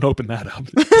say, don't open that up.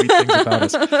 Tweet things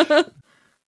about us.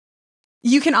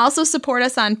 You can also support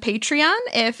us on Patreon.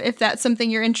 If that's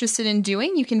something you're interested in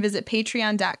doing, you can visit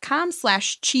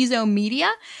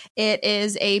patreon.com/ChizoMedia. It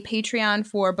is a Patreon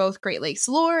for both Great Lakes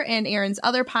Lore and Aaron's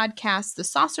other podcast, The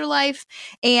Saucer Life.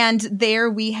 And there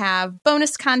we have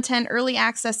bonus content, early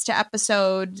access to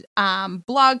episode,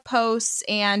 blog posts,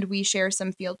 and we share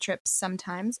some field trips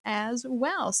sometimes as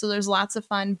well. So there's lots of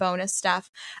fun bonus stuff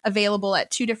available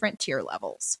at 2 different tier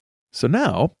levels. So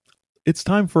now it's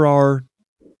time for our,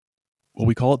 well,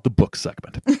 we call it the book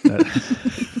segment.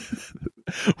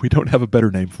 We don't have a better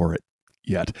name for it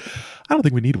yet. I don't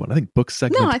think we need one. I think book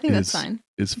segment I think that's fine.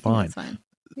 Is fine. That's fine.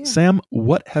 Yeah. Sam,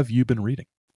 what have you been reading?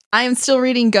 I am still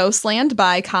reading Ghostland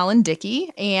by Colin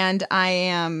Dickey, and I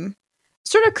am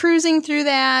sort of cruising through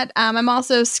that. I'm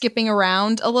also skipping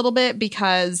around a little bit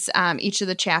because each of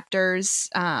the chapters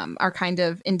are kind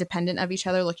of independent of each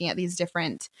other, looking at these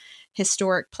different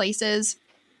historic places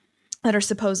that are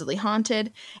supposedly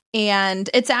haunted. And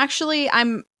it's actually,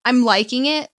 I'm liking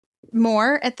it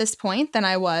more at this point than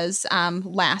I was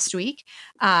last week.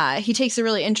 He takes a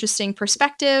really interesting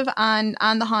perspective on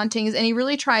the hauntings, and he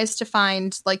really tries to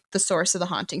find like the source of the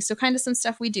haunting. So kind of some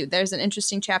stuff we do. There's an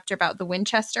interesting chapter about the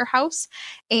Winchester house,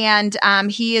 and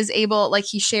he is able, like,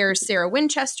 he shares Sarah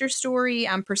Winchester's story,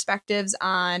 perspectives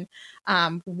on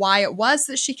why it was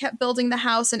that she kept building the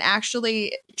house, and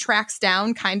actually tracks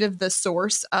down kind of the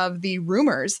source of the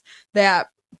rumors that,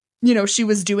 you know, she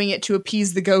was doing it to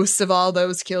appease the ghosts of all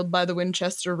those killed by the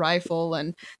Winchester rifle,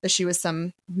 and that she was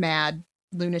some mad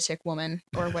lunatic woman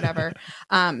or whatever.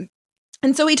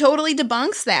 And so he totally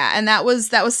debunks that. And that was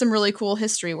some really cool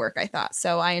history work, I thought.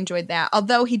 So I enjoyed that.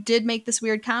 Although he did make this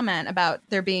weird comment about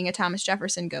there being a Thomas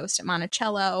Jefferson ghost at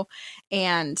Monticello.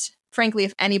 And frankly,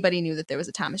 if anybody knew that there was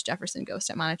a Thomas Jefferson ghost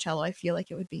at Monticello, I feel like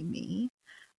it would be me.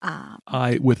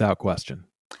 Without question.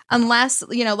 Unless,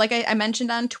 you know, like I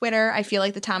mentioned on Twitter, I feel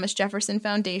like the Thomas Jefferson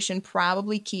Foundation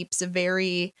probably keeps a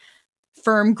very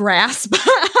firm grasp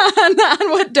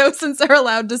on what docents are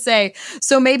allowed to say.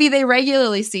 So maybe they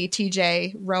regularly see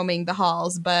TJ roaming the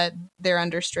halls, but they're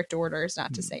under strict orders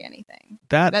not to say anything.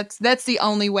 That's the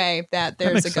only way that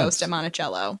there's a ghost at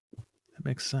Monticello. That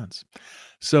makes sense.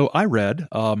 So I read,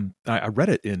 I read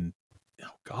it in,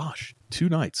 2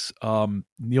 nights.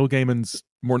 Neil Gaiman's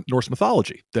Norse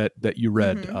mythology that you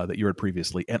read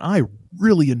previously, and I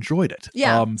really enjoyed it.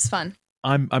 Yeah, it's fun.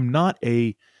 I'm not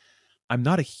a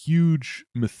huge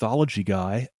mythology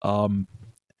guy.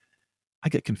 I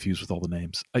get confused with all the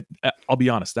names. I'll be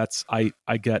honest. I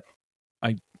don't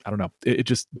know. It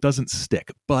just doesn't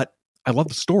stick. But I love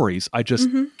the stories. I just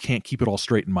can't keep it all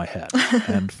straight in my head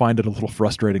and find it a little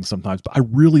frustrating sometimes. But I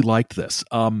really liked this.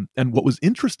 And what was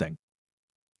interesting,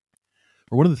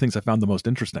 or one of the things I found the most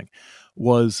interesting,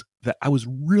 was that I was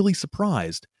really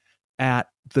surprised at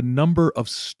the number of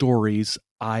stories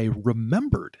I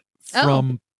remembered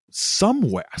from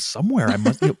somewhere. I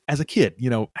must, as a kid,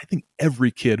 I think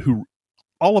every kid who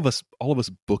all of us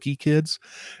bookie kids,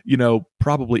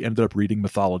 probably ended up reading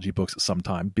mythology books at some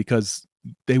time because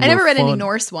I never read any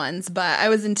Norse ones, but I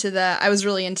was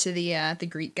really into the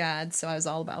Greek gods, so I was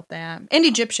all about that. And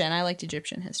Egyptian. I liked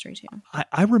Egyptian history too.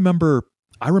 I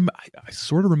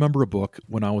sort of remember a book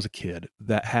when I was a kid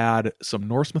that had some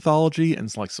Norse mythology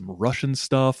and like some Russian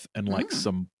stuff and like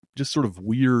some just sort of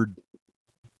weird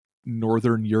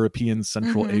Northern European,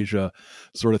 Central Asia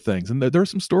sort of things. And there are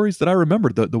some stories that I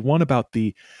remember. The one about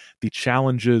the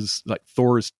challenges, like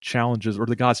Thor's challenges or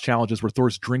the gods' challenges, where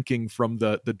Thor's drinking from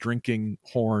the drinking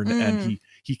horn and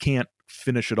he can't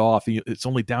finish it off. It's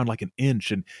only down like an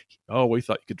inch, and we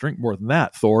thought you could drink more than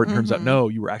that, Thor. It turns out no,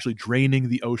 you were actually draining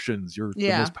the oceans. You're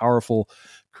the most powerful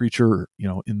creature,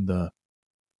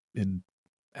 in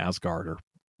Asgard or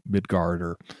Midgard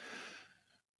or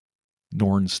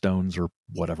Norn stones or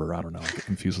whatever. I don't know. I get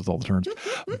confused with all the terms.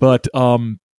 But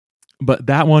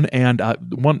that one and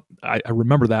one I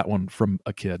remember that one from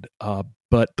a kid.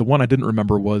 But the one I didn't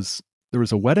remember was there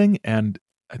was a wedding and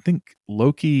I think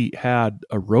Loki had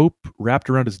a rope wrapped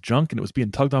around his junk and it was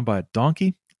being tugged on by a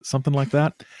donkey, something like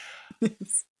that.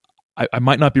 I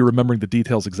might not be remembering the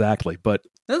details exactly, but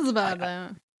that's about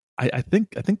that. I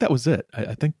think that was it.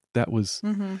 I think that was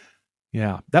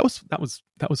yeah, that was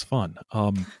fun.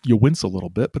 You wince a little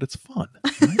bit, but it's fun.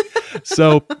 Right?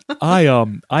 So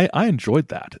I enjoyed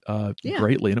that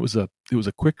greatly, and it was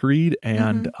a quick read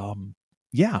and fun.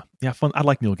 I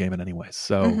like Neil Gaiman anyway,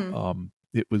 so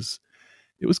it was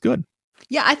good.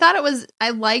 Yeah, I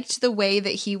liked the way that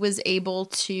he was able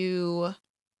to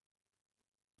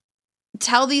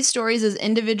tell these stories as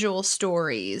individual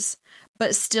stories,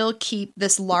 but still keep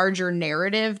this larger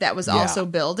narrative that was also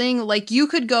building. Like you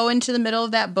could go into the middle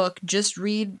of that book, just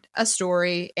read a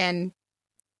story and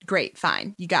great,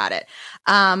 fine, you got it.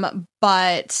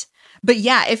 But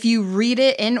yeah, if you read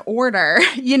it in order,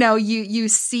 you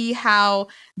see how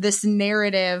this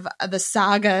narrative, the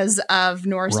sagas of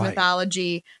Norse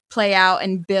mythology play out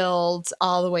and build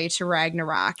all the way to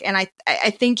Ragnarok. And I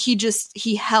think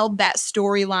he held that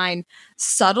storyline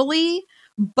subtly,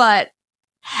 but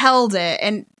held it.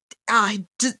 And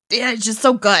it's just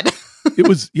so good. It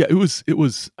was, I was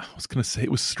going to say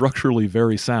it was structurally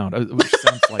very sound, which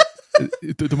sounds like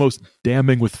the most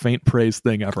damning with faint praise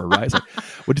thing ever, right? It's like,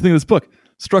 what do you think of this book?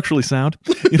 Structurally sound,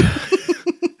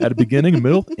 at a beginning, a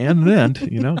middle, and an end.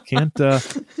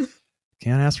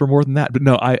 Can't ask for more than that. But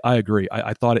no, I agree.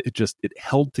 I thought it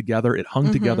held together, it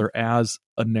hung together as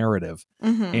a narrative,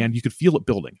 and you could feel it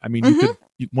building. I mean,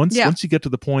 once you get to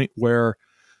the point where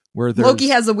Loki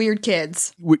has the weird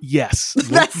kids. Yes,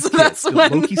 that's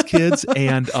when Loki's kids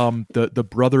and the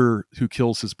brother who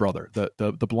kills his brother,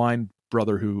 the blind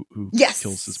brother who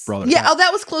kills his brother. Yeah,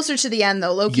 that was closer to the end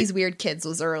though. Loki's weird kids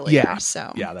was earlier. Yeah,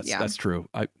 so that's true.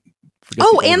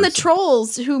 And the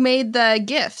trolls who made the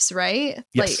gifts, right?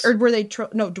 Yes. Or were they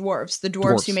dwarves? The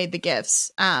dwarves who made the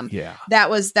gifts. That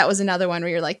was another one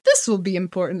where you're like, this will be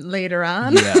important later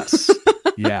on. Yes.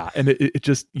 Yeah, and it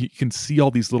just, you can see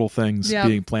all these little things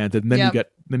being planted, and then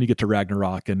you get to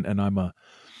Ragnarok, and I'm a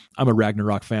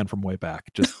Ragnarok fan from way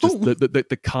back. Just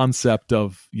the concept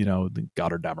of the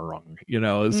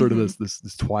Gotterdammerung, sort of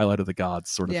this Twilight of the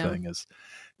Gods sort of thing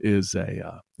is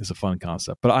a fun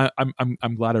concept. But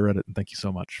I'm glad I read it, and thank you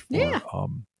so much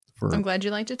for I'm glad you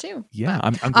liked it too. Yeah,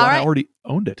 I'm glad I already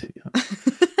owned it. Yeah.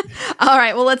 All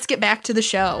right, well, let's get back to the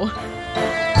show.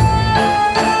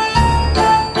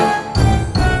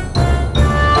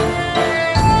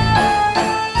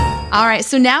 All right,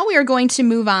 so now we are going to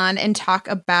move on and talk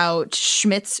about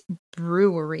Schmidt's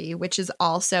Brewery, which is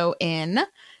also in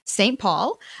St.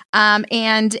 Paul.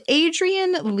 And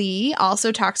Adrian Lee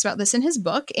also talks about this in his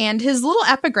book, and his little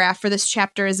epigraph for this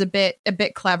chapter is a bit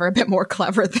clever, a bit more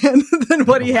clever than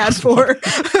what he had for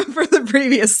the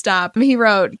previous stop. He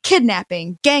wrote,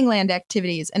 "Kidnapping, gangland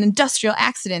activities, and industrial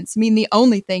accidents mean the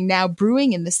only thing now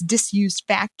brewing in this disused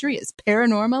factory is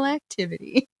paranormal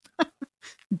activity."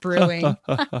 Brewing.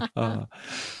 So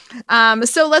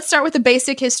let's start with the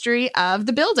basic history of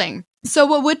the building. So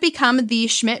what would become the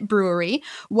Schmidt Brewery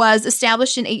was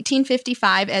established in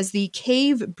 1855 as the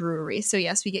Cave Brewery. So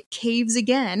yes, we get caves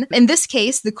again. In this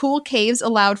case, the cool caves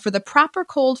allowed for the proper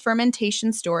cold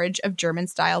fermentation storage of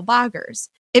German-style lagers.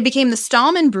 It became the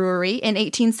Stallman Brewery in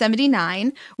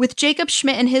 1879, with Jacob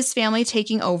Schmidt and his family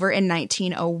taking over in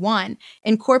 1901,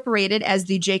 incorporated as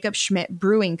the Jacob Schmidt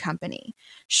Brewing Company.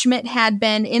 Schmidt had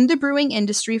been in the brewing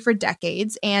industry for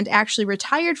decades and actually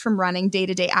retired from running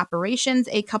day-to-day operations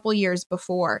a couple years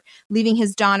before, leaving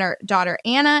his daughter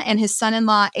Anna and his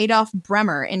son-in-law Adolf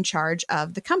Bremer in charge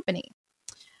of the company.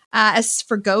 As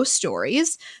for ghost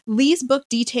stories, Lee's book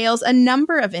details a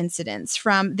number of incidents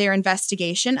from their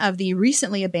investigation of the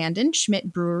recently abandoned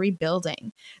Schmidt Brewery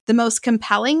building. The most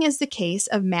compelling is the case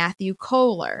of Matthew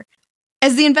Kohler.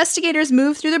 As the investigators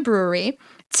move through the brewery,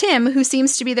 Tim, who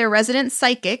seems to be their resident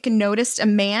psychic, noticed a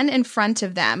man in front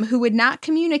of them who would not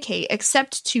communicate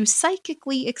except to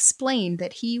psychically explain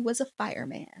that he was a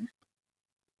fireman.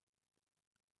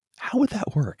 How would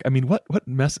that work? I mean, what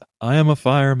mess? I am a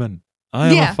fireman.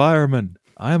 I am a fireman.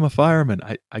 I am a fireman.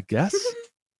 I guess.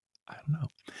 I don't know.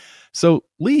 So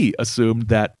Lee assumed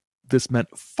that this meant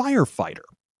firefighter,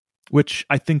 which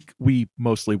I think we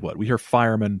mostly would. We hear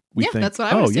fireman, we think, that's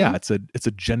what I would assume. Yeah, it's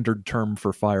a gendered term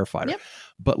for firefighter. Yep.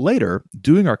 But later,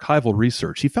 doing archival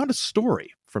research, he found a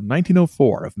story from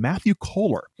 1904 of Matthew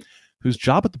Kohler, whose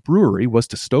job at the brewery was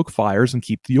to stoke fires and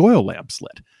keep the oil lamps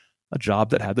lit, a job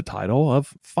that had the title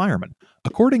of fireman.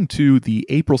 According to the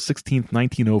April 16th,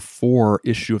 1904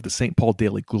 issue of the St. Paul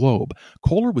Daily Globe,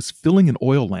 Kohler was filling an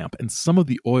oil lamp and some of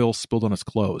the oil spilled on his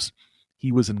clothes.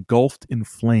 He was engulfed in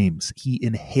flames. He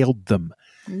inhaled them.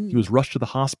 He was rushed to the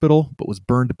hospital, but was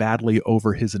burned badly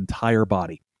over his entire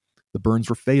body. The burns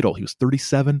were fatal. He was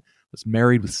 37, was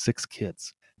married with 6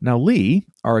 kids. Now, Lee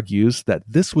argues that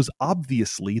this was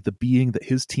obviously the being that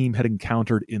his team had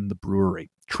encountered in the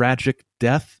brewery. Tragic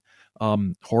death,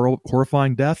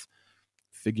 horrifying death,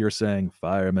 figure saying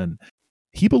fireman.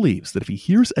 He believes that if he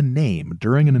hears a name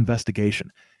during an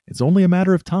investigation, it's only a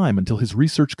matter of time until his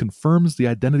research confirms the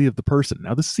identity of the person.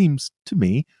 Now, this seems to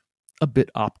me a bit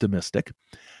optimistic,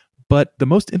 but the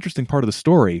most interesting part of the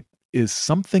story is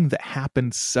something that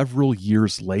happened several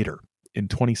years later in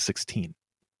 2016.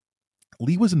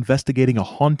 Lee was investigating a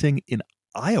haunting in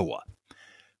Iowa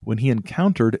when he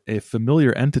encountered a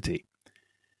familiar entity.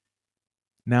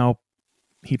 Now,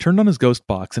 he turned on his ghost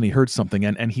box and he heard something,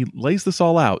 and he lays this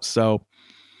all out. So,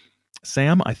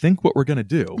 Sam, I think what we're going to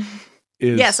do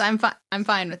is... Yes, I'm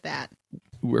fine with that.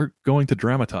 We're going to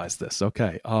dramatize this.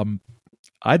 Okay.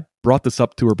 I brought this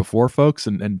up to her before, folks,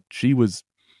 and she was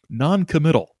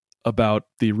non-committal about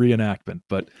the reenactment,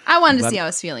 but I wanted to see how I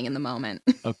was feeling in the moment.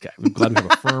 Okay. I'm glad we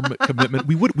have a firm commitment.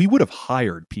 We would have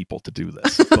hired people to do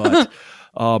this, but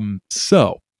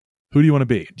so who do you want to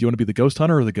be? Do you want to be the ghost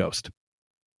hunter or the ghost?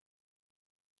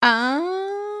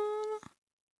 I'll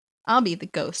be the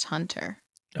ghost hunter.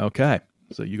 Okay.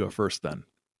 So you go first then.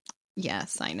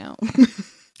 Yes, I know.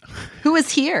 Who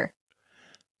is here?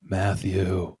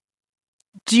 Matthew.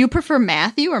 Do you prefer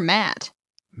Matthew or Matt?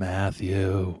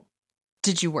 Matthew.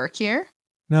 Did you work here?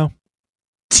 No.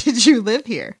 Did you live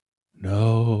here?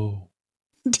 No.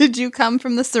 Did you come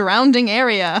from the surrounding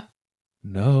area?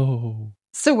 No.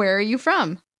 So where are you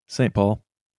from? St. Paul.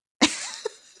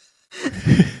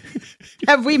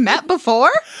 Have we met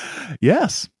before?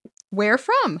 Yes. Where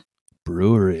from?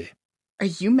 Brewery. Are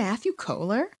you Matthew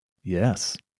Kohler?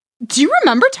 Yes. Do you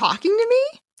remember talking to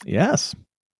me? Yes.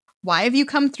 Why have you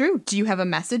come through? Do you have a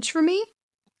message for me?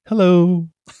 Hello.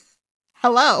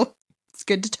 Hello. It's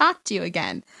good to talk to you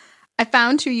again. I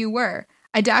found who you were.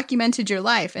 I documented your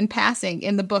life and passing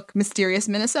in the book Mysterious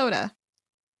Minnesota.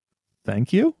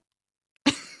 Thank you.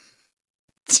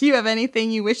 Do you have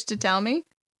anything you wish to tell me?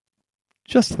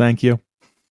 Just thank you.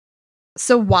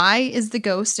 So why is the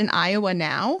ghost in Iowa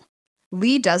now?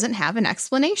 Lee doesn't have an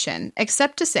explanation,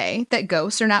 except to say that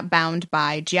ghosts are not bound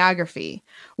by geography,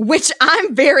 which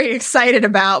I'm very excited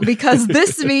about because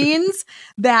this means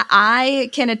that I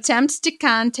can attempt to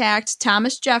contact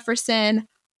Thomas Jefferson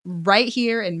right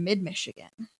here in mid-Michigan.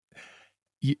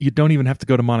 You don't even have to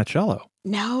go to Monticello.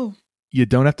 No. You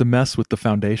don't have to mess with the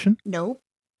foundation? Nope.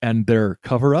 And their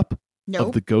cover-up Nope.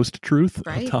 of the ghost truth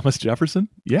Right. of Thomas Jefferson?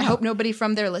 Yeah. I hope nobody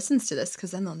from there listens to this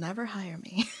because then they'll never hire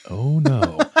me. Oh,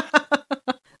 no.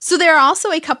 So there are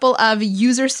also a couple of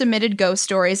user-submitted ghost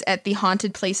stories at the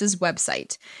Haunted Places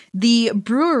website. The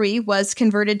brewery was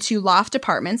converted to loft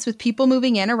apartments with people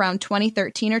moving in around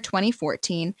 2013 or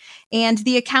 2014, and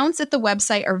the accounts at the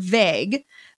website are vague.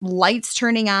 Lights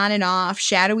turning on and off,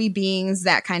 shadowy beings,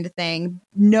 that kind of thing.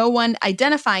 No one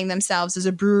identifying themselves as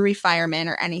a brewery fireman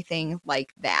or anything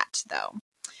like that, though.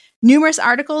 Numerous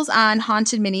articles on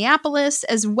Haunted Minneapolis,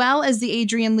 as well as the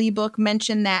Adrian Lee book,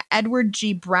 mention that Edward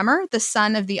G. Bremer, the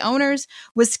son of the owners,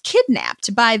 was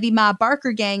kidnapped by the Ma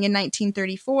Barker gang in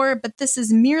 1934, but this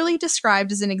is merely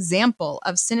described as an example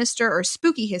of sinister or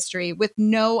spooky history with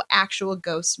no actual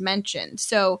ghosts mentioned.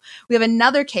 So we have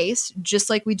another case,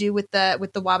 just like we do with the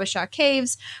Wabasha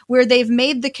Caves, where they've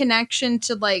made the connection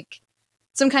to like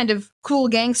some kind of cool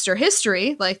gangster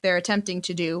history, like they're attempting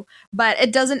to do, but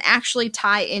it doesn't actually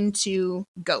tie into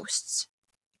ghosts.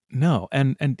 No,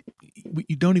 and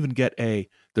you don't even get a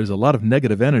there's a lot of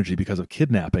negative energy because of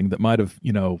kidnapping that might have,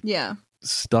 Yeah.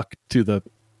 stuck to the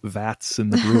vats in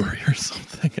the brewery or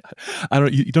something. I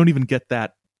don't. You don't even get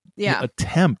that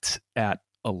attempt at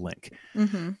a link.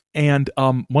 Mm-hmm. And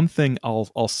one thing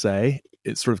I'll say,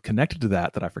 it's sort of connected to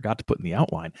that I forgot to put in the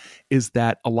outline, is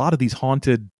that a lot of these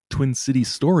haunted Twin Cities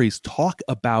stories talk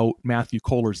about Matthew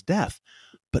Kohler's death,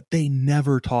 but they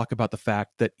never talk about the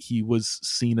fact that he was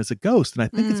seen as a ghost. And I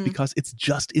think it's because it's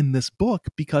just in this book,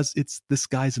 because it's this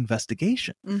guy's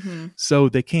investigation. Mm-hmm. So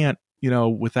they can't,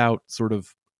 without sort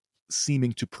of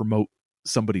seeming to promote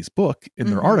somebody's book in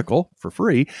their article for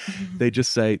free, they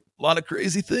just say, a lot of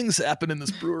crazy things happen in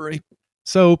this brewery.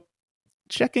 So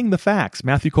checking the facts,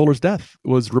 Matthew Kohler's death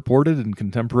was reported in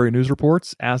contemporary news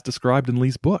reports as described in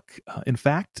Lee's book. In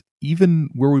fact, even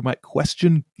where we might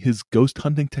question his ghost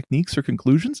hunting techniques or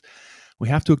conclusions, we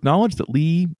have to acknowledge that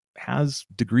Lee has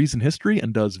degrees in history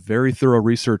and does very thorough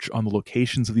research on the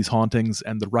locations of these hauntings,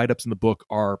 and the write-ups in the book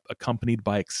are accompanied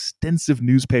by extensive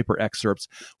newspaper excerpts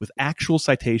with actual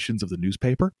citations of the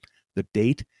newspaper, the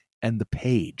date, and the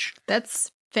page.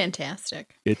 That's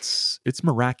fantastic. It's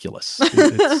miraculous.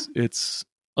 It's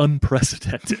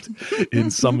unprecedented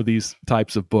in some of these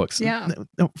types of books. Yeah.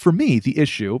 Now, for me, the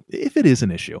issue, if it is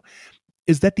an issue,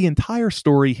 is that the entire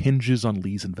story hinges on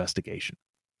Lee's investigation.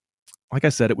 Like I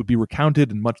said, it would be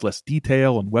recounted in much less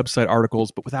detail in website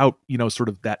articles, but without, sort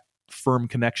of that firm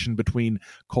connection between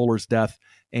Kohler's death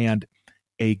and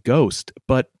a ghost.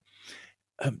 But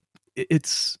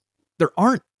there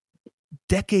aren't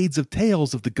decades of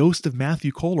tales of the ghost of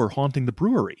Matthew Kohler haunting the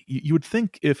brewery. You would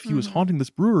think if he was haunting this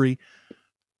brewery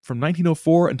from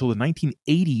 1904 until the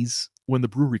 1980s, when the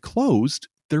brewery closed,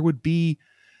 there would be,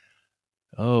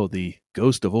 the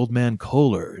ghost of old man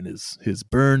Kohler and his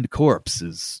burned corpse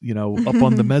is, up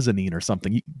on the mezzanine or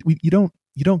something. You don't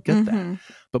get that.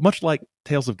 But much like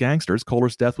Tales of Gangsters,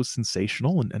 Kohler's death was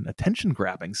sensational and attention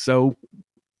grabbing. So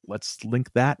let's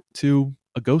link that to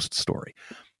a ghost story.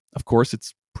 Of course,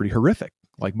 it's pretty horrific,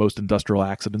 like most industrial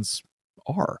accidents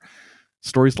are.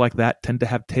 Stories like that tend to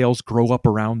have tales grow up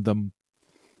around them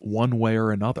one way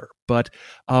or another. But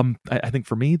I think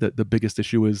for me, the biggest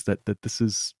issue is that this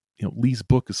is, Lee's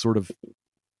book is sort of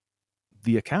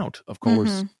the account of Kohler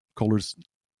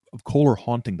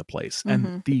haunting the place.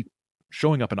 And the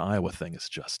showing up in Iowa thing is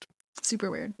just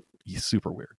super weird.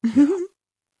 Super weird. Yeah.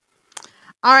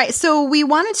 All right, so we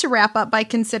wanted to wrap up by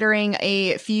considering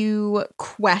a few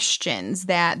questions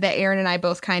that Aaron and I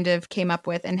both kind of came up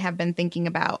with and have been thinking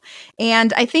about.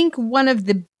 And I think one of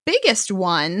the biggest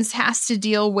ones has to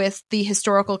deal with the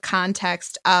historical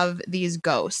context of these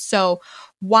ghosts. So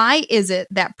why is it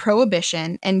that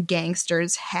Prohibition and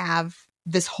gangsters have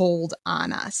this hold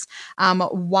on us?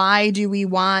 Why do we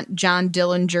want John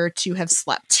Dillinger to have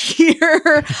slept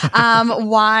here?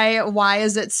 Why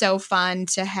is it so fun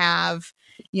to have,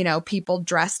 people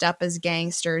dressed up as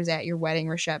gangsters at your wedding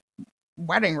reception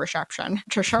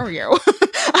to show you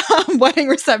wedding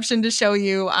reception to show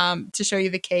you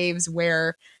the caves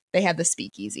where they had the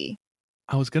speakeasy?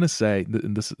 I was going to say,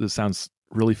 and this sounds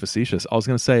really facetious, I was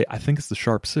going to say, I think it's the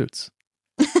sharp suits.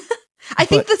 I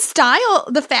think the style,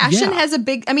 the fashion has a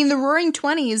big, the Roaring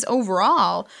Twenties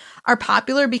overall are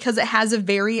popular because it has a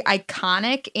very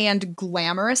iconic and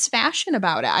glamorous fashion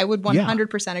about it. I would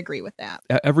 100% agree with that.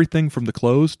 Everything from the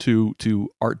clothes to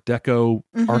Art Deco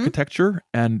architecture.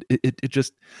 And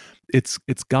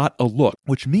it's got a look,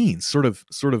 which means sort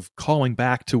of calling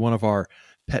back to one of our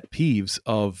pet peeves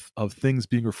of things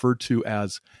being referred to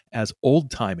as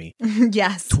old-timey.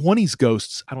 Yes. 20s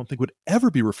ghosts, I don't think would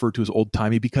ever be referred to as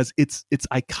old-timey because it's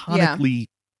iconically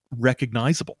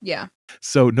recognizable. Yeah.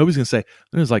 So nobody's going to say,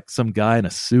 there's like some guy in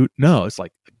a suit. No, it's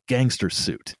like a gangster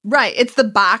suit. Right. It's the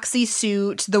boxy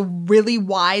suit, the really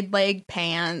wide leg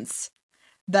pants,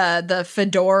 the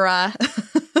fedora.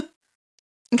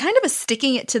 And kind of a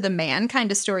sticking it to the man kind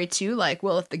of story too. Like,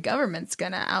 well, if the government's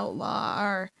going to outlaw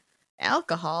our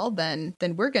alcohol, then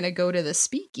we're going to go to the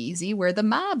speakeasy where the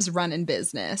mob's running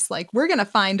business. Like, we're going to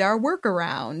find our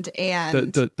workaround.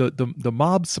 And the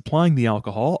mob supplying the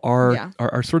alcohol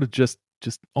are sort of just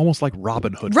almost like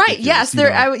Robin Hood. Right. Figures, yes.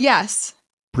 Yes.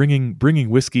 Bringing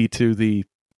whiskey to the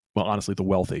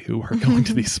wealthy who are going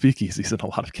to these speakeasies in a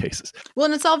lot of cases. Well,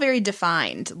 and it's all very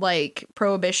defined. Like,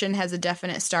 Prohibition has a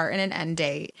definite start and an end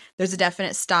date. There's a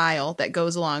definite style that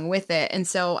goes along with it. And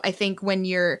so I think when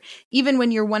you're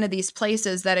one of these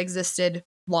places that existed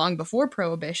long before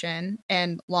Prohibition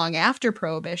and long after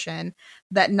Prohibition,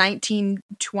 that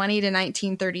 1920 to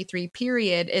 1933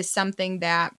 period is something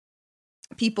that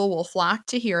people will flock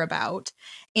to hear about,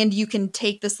 and you can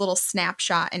take this little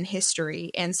snapshot in history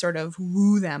and sort of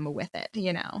woo them with it,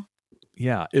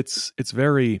 Yeah, it's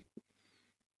very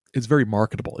It's very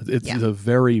marketable. It's Yeah. a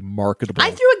very marketable.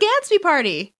 I threw a Gatsby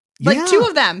party. Like Yeah. 2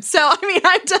 of them. So I mean,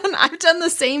 I've done the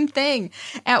same thing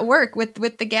at work with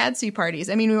the Gatsby parties.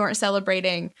 I mean, we weren't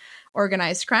celebrating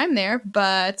organized crime there,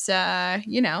 but I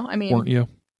mean, Weren't you?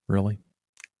 Really?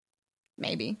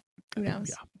 maybe. Who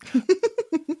knows? Yeah.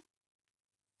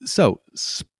 So,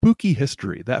 spooky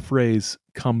history. That phrase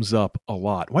comes up a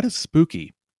lot. Why does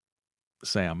spooky,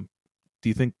 Sam, do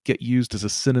you think get used as a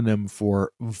synonym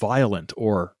for violent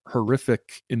or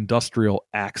horrific industrial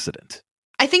accident?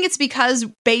 I think it's because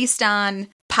based on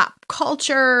pop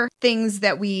culture, things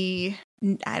that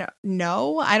I don't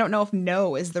know. I don't know if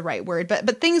 "know" is the right word,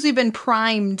 but things we've been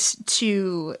primed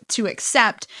to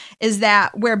accept is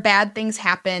that where bad things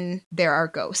happen, there are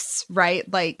ghosts,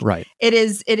 right? Like, right. It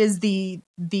is the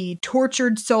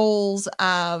tortured souls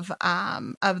of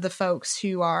the folks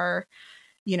who are,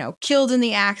 killed in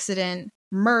the accident,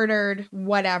 murdered,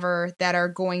 whatever, that are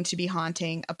going to be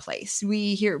haunting a place.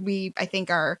 I think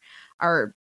are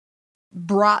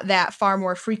brought that far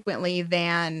more frequently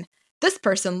than this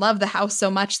person loved the house so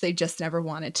much they just never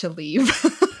wanted to leave.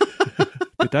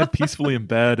 They died peacefully in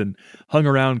bed and hung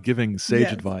around giving sage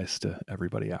Yes. advice to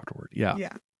everybody afterward. Yeah.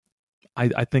 Yeah.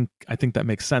 I think that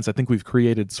makes sense. I think we've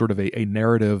created sort of a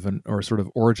narrative or sort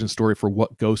of origin story for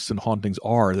what ghosts and hauntings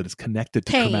are that is connected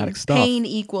to traumatic stuff. Pain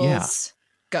equals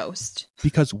ghost.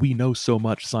 Because we know so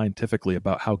much scientifically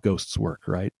about how ghosts work,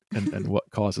 right? And what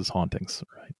causes hauntings,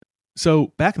 right?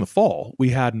 So back in the fall,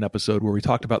 we had an episode where we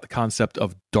talked about the concept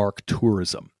of dark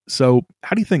tourism. So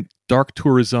how do you think dark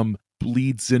tourism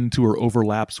bleeds into or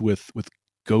overlaps with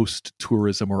ghost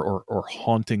tourism or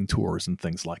haunting tours and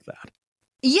things like that?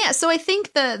 Yeah, so I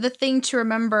think the thing to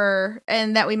remember,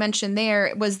 and that we mentioned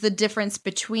there, was the difference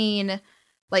between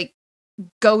like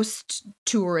ghost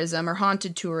tourism or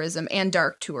haunted tourism and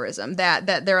dark tourism.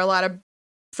 That there are a lot of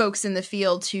folks in the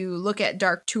field who look at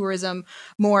dark tourism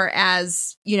more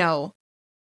as,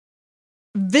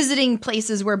 visiting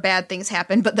places where bad things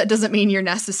happen, but that doesn't mean you're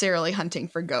necessarily hunting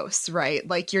for ghosts, right?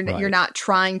 Like you're not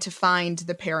trying to find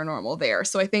the paranormal there.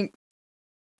 So I think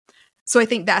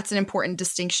that's an important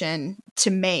distinction to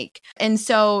make. And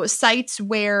so sites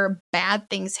where bad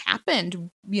things happened,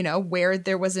 where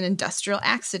there was an industrial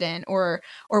accident or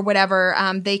whatever,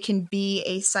 they can be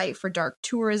a site for dark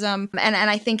tourism. And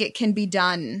I think it can be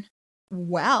done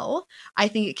well. I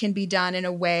think it can be done in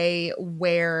a way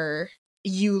where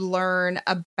you learn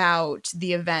about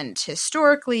the event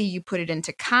historically, you put it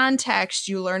into context,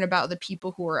 you learn about the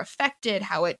people who were affected,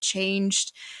 how it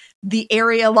changed the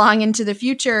area long into the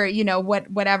future,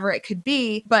 whatever it could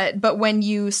be. But when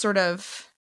you sort of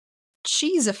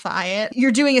cheesify it,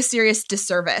 you're doing a serious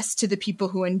disservice to the people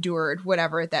who endured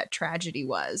whatever that tragedy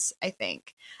was, I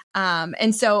think.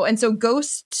 And so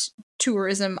ghost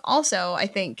tourism also, I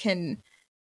think, can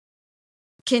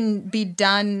be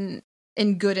done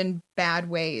in good and bad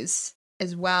ways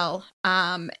as well.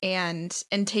 And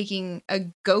taking a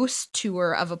ghost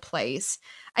tour of a place,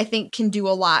 I think, can do a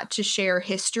lot to share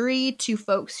history to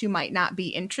folks who might not be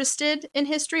interested in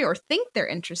history or think they're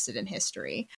interested in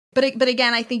history. But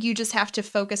again, I think you just have to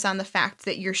focus on the fact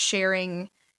that you're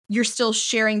still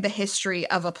sharing the history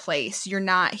of a place. You're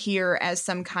not here as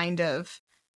some kind of,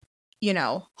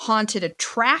 haunted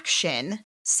attraction,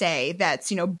 say,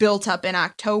 that's, built up in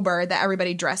October that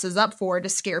everybody dresses up for to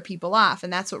scare people off.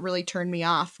 And that's what really turned me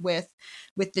off with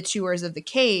the tours of the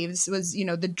caves was,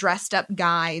 the dressed up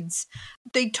guides.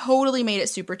 They totally made it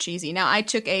super cheesy. Now, I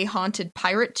took a haunted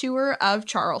pirate tour of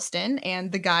Charleston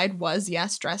and the guide was,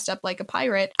 yes, dressed up like a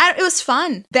pirate. It was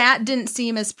fun. That didn't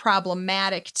seem as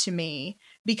problematic to me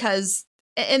because,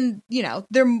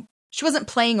 she wasn't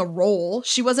playing a role.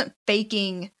 She wasn't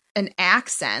faking an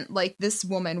accent like this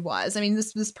woman was. I mean,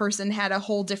 this person had a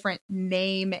whole different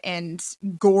name and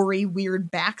gory, weird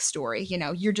backstory.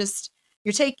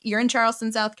 You're in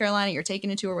Charleston, South Carolina. You're taking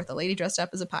a tour with a lady dressed up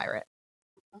as a pirate,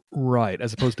 right?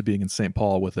 As opposed to being in St.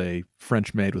 Paul with a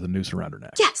French maid with a noose around her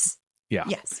neck. Yes. Yeah.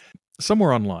 Yes.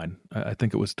 Somewhere online, I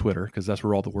think it was Twitter, because that's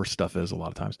where all the worst stuff is a lot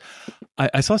of times.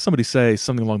 I saw somebody say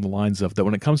something along the lines of that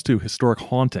when it comes to historic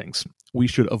hauntings, we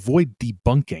should avoid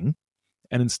debunking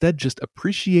and instead just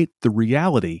appreciate the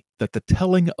reality that the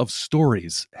telling of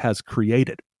stories has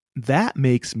created. That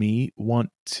makes me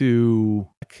want to,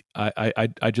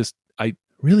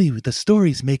 really, the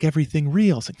stories make everything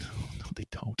real. It's like, no, they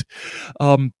don't.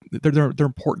 They're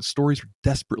important. Stories are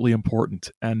desperately important.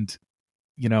 And,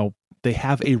 they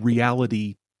have a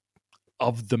reality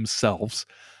of themselves,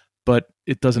 but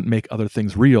it doesn't make other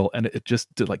things real. And it just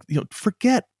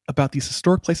forget about these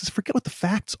historic places. Forget what the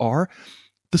facts are.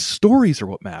 The stories are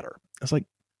what matter. It's like,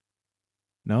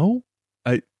 no,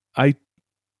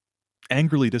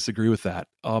 angrily disagree with that.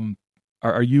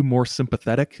 Are you more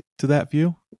sympathetic to that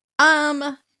view?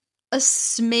 A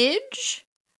smidge,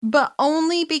 but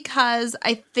only because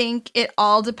I think it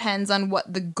all depends on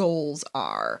what the goals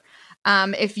are.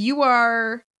 If you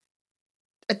are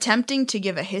attempting to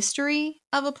give a history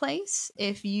of a place,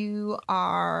 if you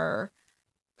are,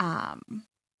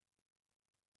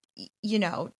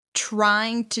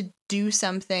 trying to do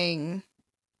something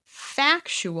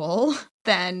factual,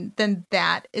 then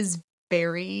that is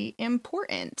very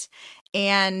important.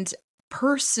 And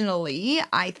personally,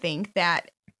 I think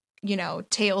that,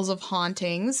 tales of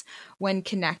hauntings, when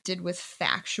connected with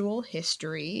factual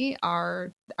history,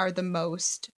 are the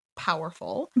most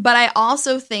powerful. But I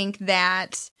also think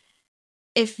that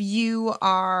if you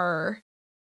are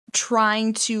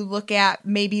trying to look at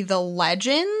maybe the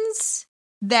legends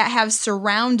that have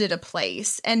surrounded a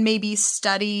place and maybe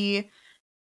study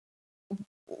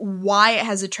why it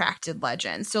has attracted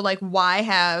legends. So like, why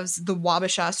has the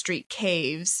Wabasha Street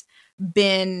Caves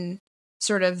been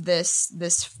sort of this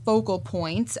focal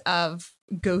point of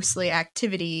ghostly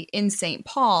activity in St.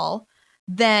 Paul,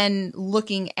 then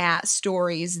looking at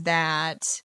stories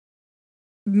that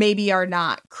maybe are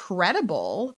not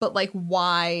credible, but like,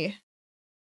 why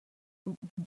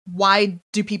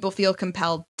do people feel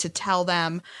compelled to tell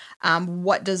them?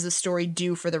 What does the story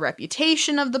do for the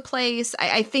reputation of the place?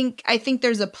 I think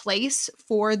there's a place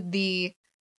for the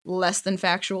less than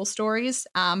factual stories,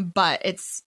 but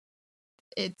it's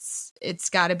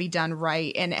got to be done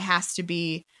right, and it has to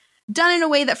be done in a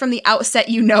way that from the outset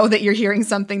that you're hearing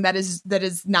something that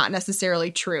is not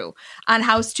necessarily true. On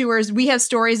house tours, we have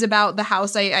stories about the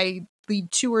house I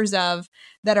lead tours of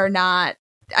that are not.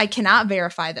 I cannot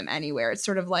verify them anywhere. It's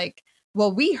sort of like,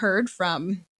 well, we heard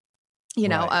from,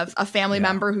 a family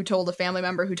member who told a family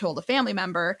member who told a family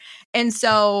member. And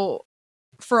so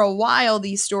for a while,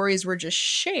 these stories were just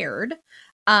shared.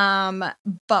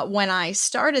 But when I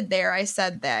started there, I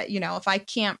said that, if I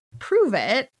can't prove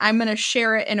it, I'm going to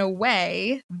share it in a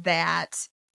way that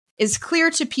is clear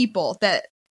to people that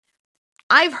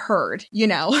I've heard,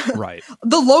 right.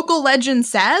 The local legend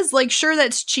says, like, sure,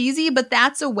 that's cheesy, but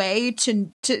that's a way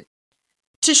to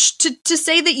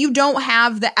say that you don't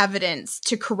have the evidence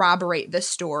to corroborate the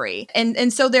story.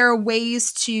 And so there are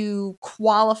ways to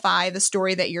qualify the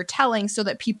story that you're telling so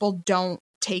that people don't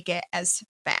take it as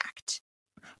fact.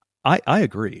 I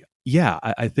agree. Yeah,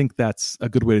 I think that's a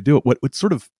good way to do it. What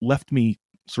sort of left me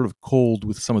sort of cold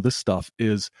with some of this stuff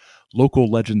is local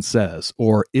legend says,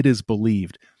 or it is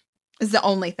believed. Is the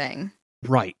only thing.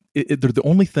 Right. They're the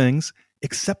only things,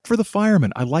 except for the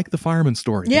fireman. I like the fireman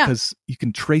story because you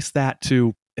can trace that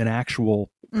to an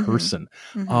actual person.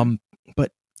 Mm-hmm.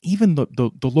 But even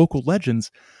the local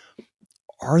legends,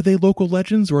 are they local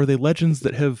legends, or are they legends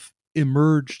that have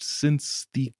emerged since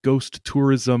the ghost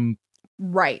tourism?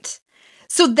 Right.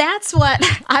 So that's what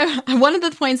one of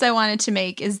the points I wanted to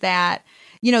make is that,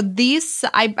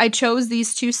 I chose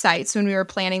these two sites when we were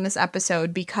planning this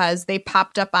episode because they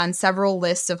popped up on several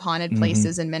lists of haunted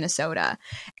places in Minnesota.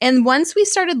 And once we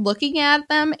started looking at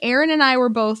them, Aaron and I were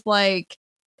both like,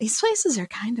 these places are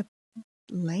kind of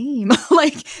lame.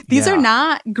 Like, these are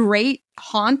not great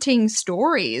haunting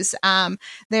stories.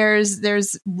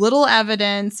 There's little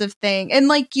evidence of things, and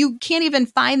like, you can't even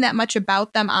find that much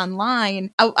about them online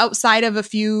outside of a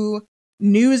few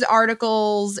news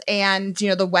articles and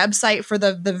the website for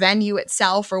the venue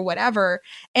itself or whatever.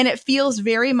 And it feels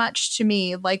very much to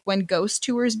me like when ghost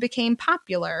tours became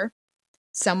popular,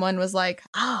 someone was like,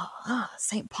 oh,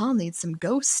 St. Paul needs some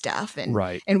ghost stuff,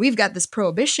 and we've got this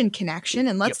Prohibition connection,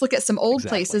 and let's look at some old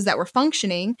places that were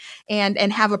functioning and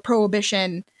have a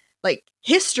Prohibition like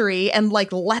history, and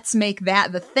like, let's make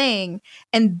that the thing.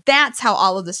 And that's how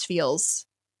all of this feels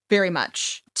very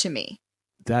much to me.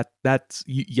 That's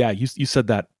you said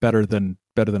that better than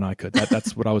I could.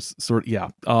 That's what I was sort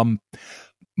of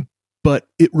but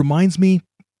it reminds me,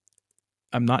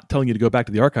 I'm not telling you to go back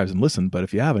to the archives and listen, but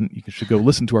if you haven't, you should go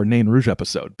listen to our Nain Rouge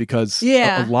episode, because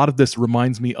a lot of this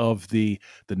reminds me of the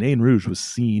Nain Rouge was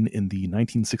seen in the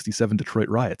 1967 Detroit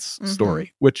riots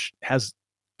story, which has,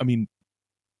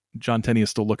 John Tenney is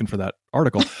still looking for that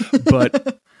article,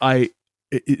 but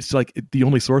it's like the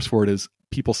only source for it is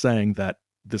people saying that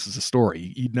this is a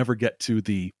story. You'd never get to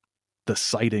the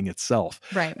sighting itself.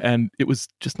 Right. And it was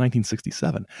just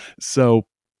 1967. So,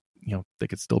 they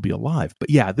could still be alive. But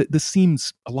yeah,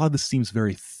 a lot of this seems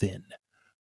very thin.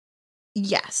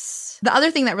 Yes. The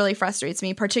other thing that really frustrates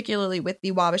me, particularly with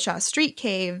the Wabasha Street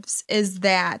Caves, is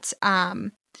that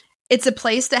it's a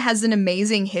place that has an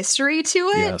amazing history to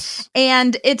it. Yes.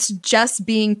 And it's just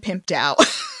being pimped out.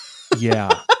 Yeah.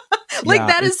 Like, Yeah,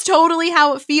 that is totally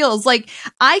how it feels. Like,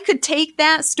 I could take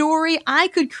that story, I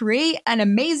could create an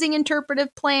amazing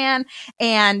interpretive plan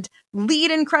and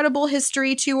lead incredible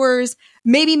history tours,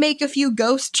 maybe make a few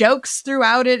ghost jokes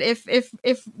throughout it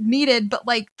if needed, but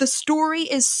like, the story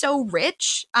is so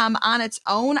rich on its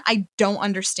own. I don't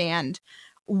understand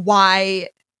why.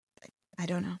 I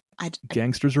don't know.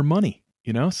 Gangsters are money,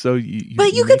 you know? So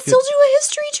but you could still do a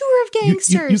history tour of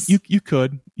gangsters. You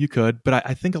could, but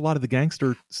I think a lot of the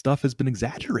gangster stuff has been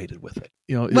exaggerated with it.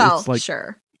 You know, well, it's like,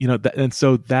 sure. you know, and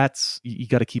so that's, you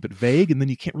got to keep it vague, and then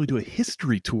you can't really do a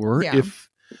history tour if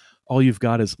all you've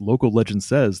got is local legend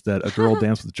says that a girl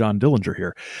danced with John Dillinger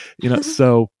here. You know,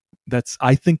 so that's,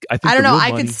 I think I don't know.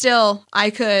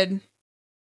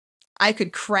 I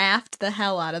could craft the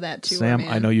hell out of that tour, Sam,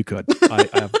 man. I know you could. I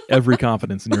have every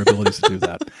confidence in your abilities to do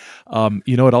that.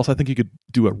 You know what else I think you could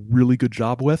do a really good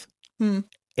job with?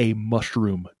 A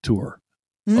mushroom tour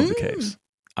of the caves.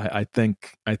 I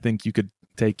think you could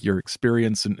take your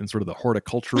experience in sort of the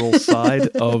horticultural side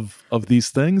of these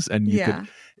things, and you could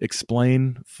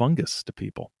explain fungus to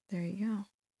people. There you go.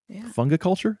 Yeah.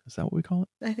 Fungiculture? Is that what we call it?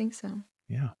 I think so.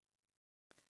 Yeah.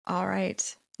 All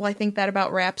right. Well, I think that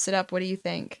about wraps it up. What do you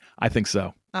think? I think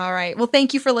so. All right. Well,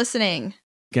 thank you for listening.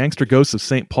 Gangster Ghosts of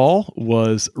St. Paul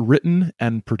was written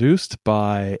and produced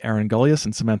by Aaron Gullius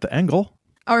and Samantha Engel.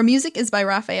 Our music is by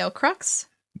Raphael Crux.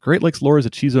 Great Lakes Lore is a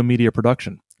Chizo Media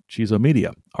production. Chizo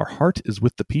Media. Our heart is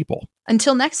with the people.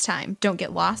 Until next time, don't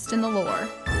get lost in the lore.